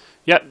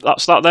 Yep,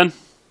 that's that then.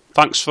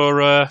 Thanks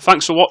for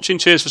watching,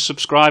 cheers for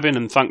subscribing,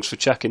 and thanks for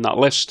checking that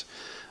list.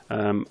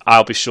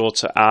 I'll be sure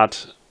to add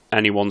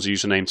anyone's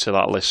username to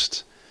that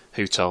list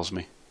who tells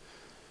me.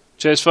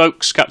 Cheers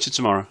folks, catch you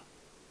tomorrow.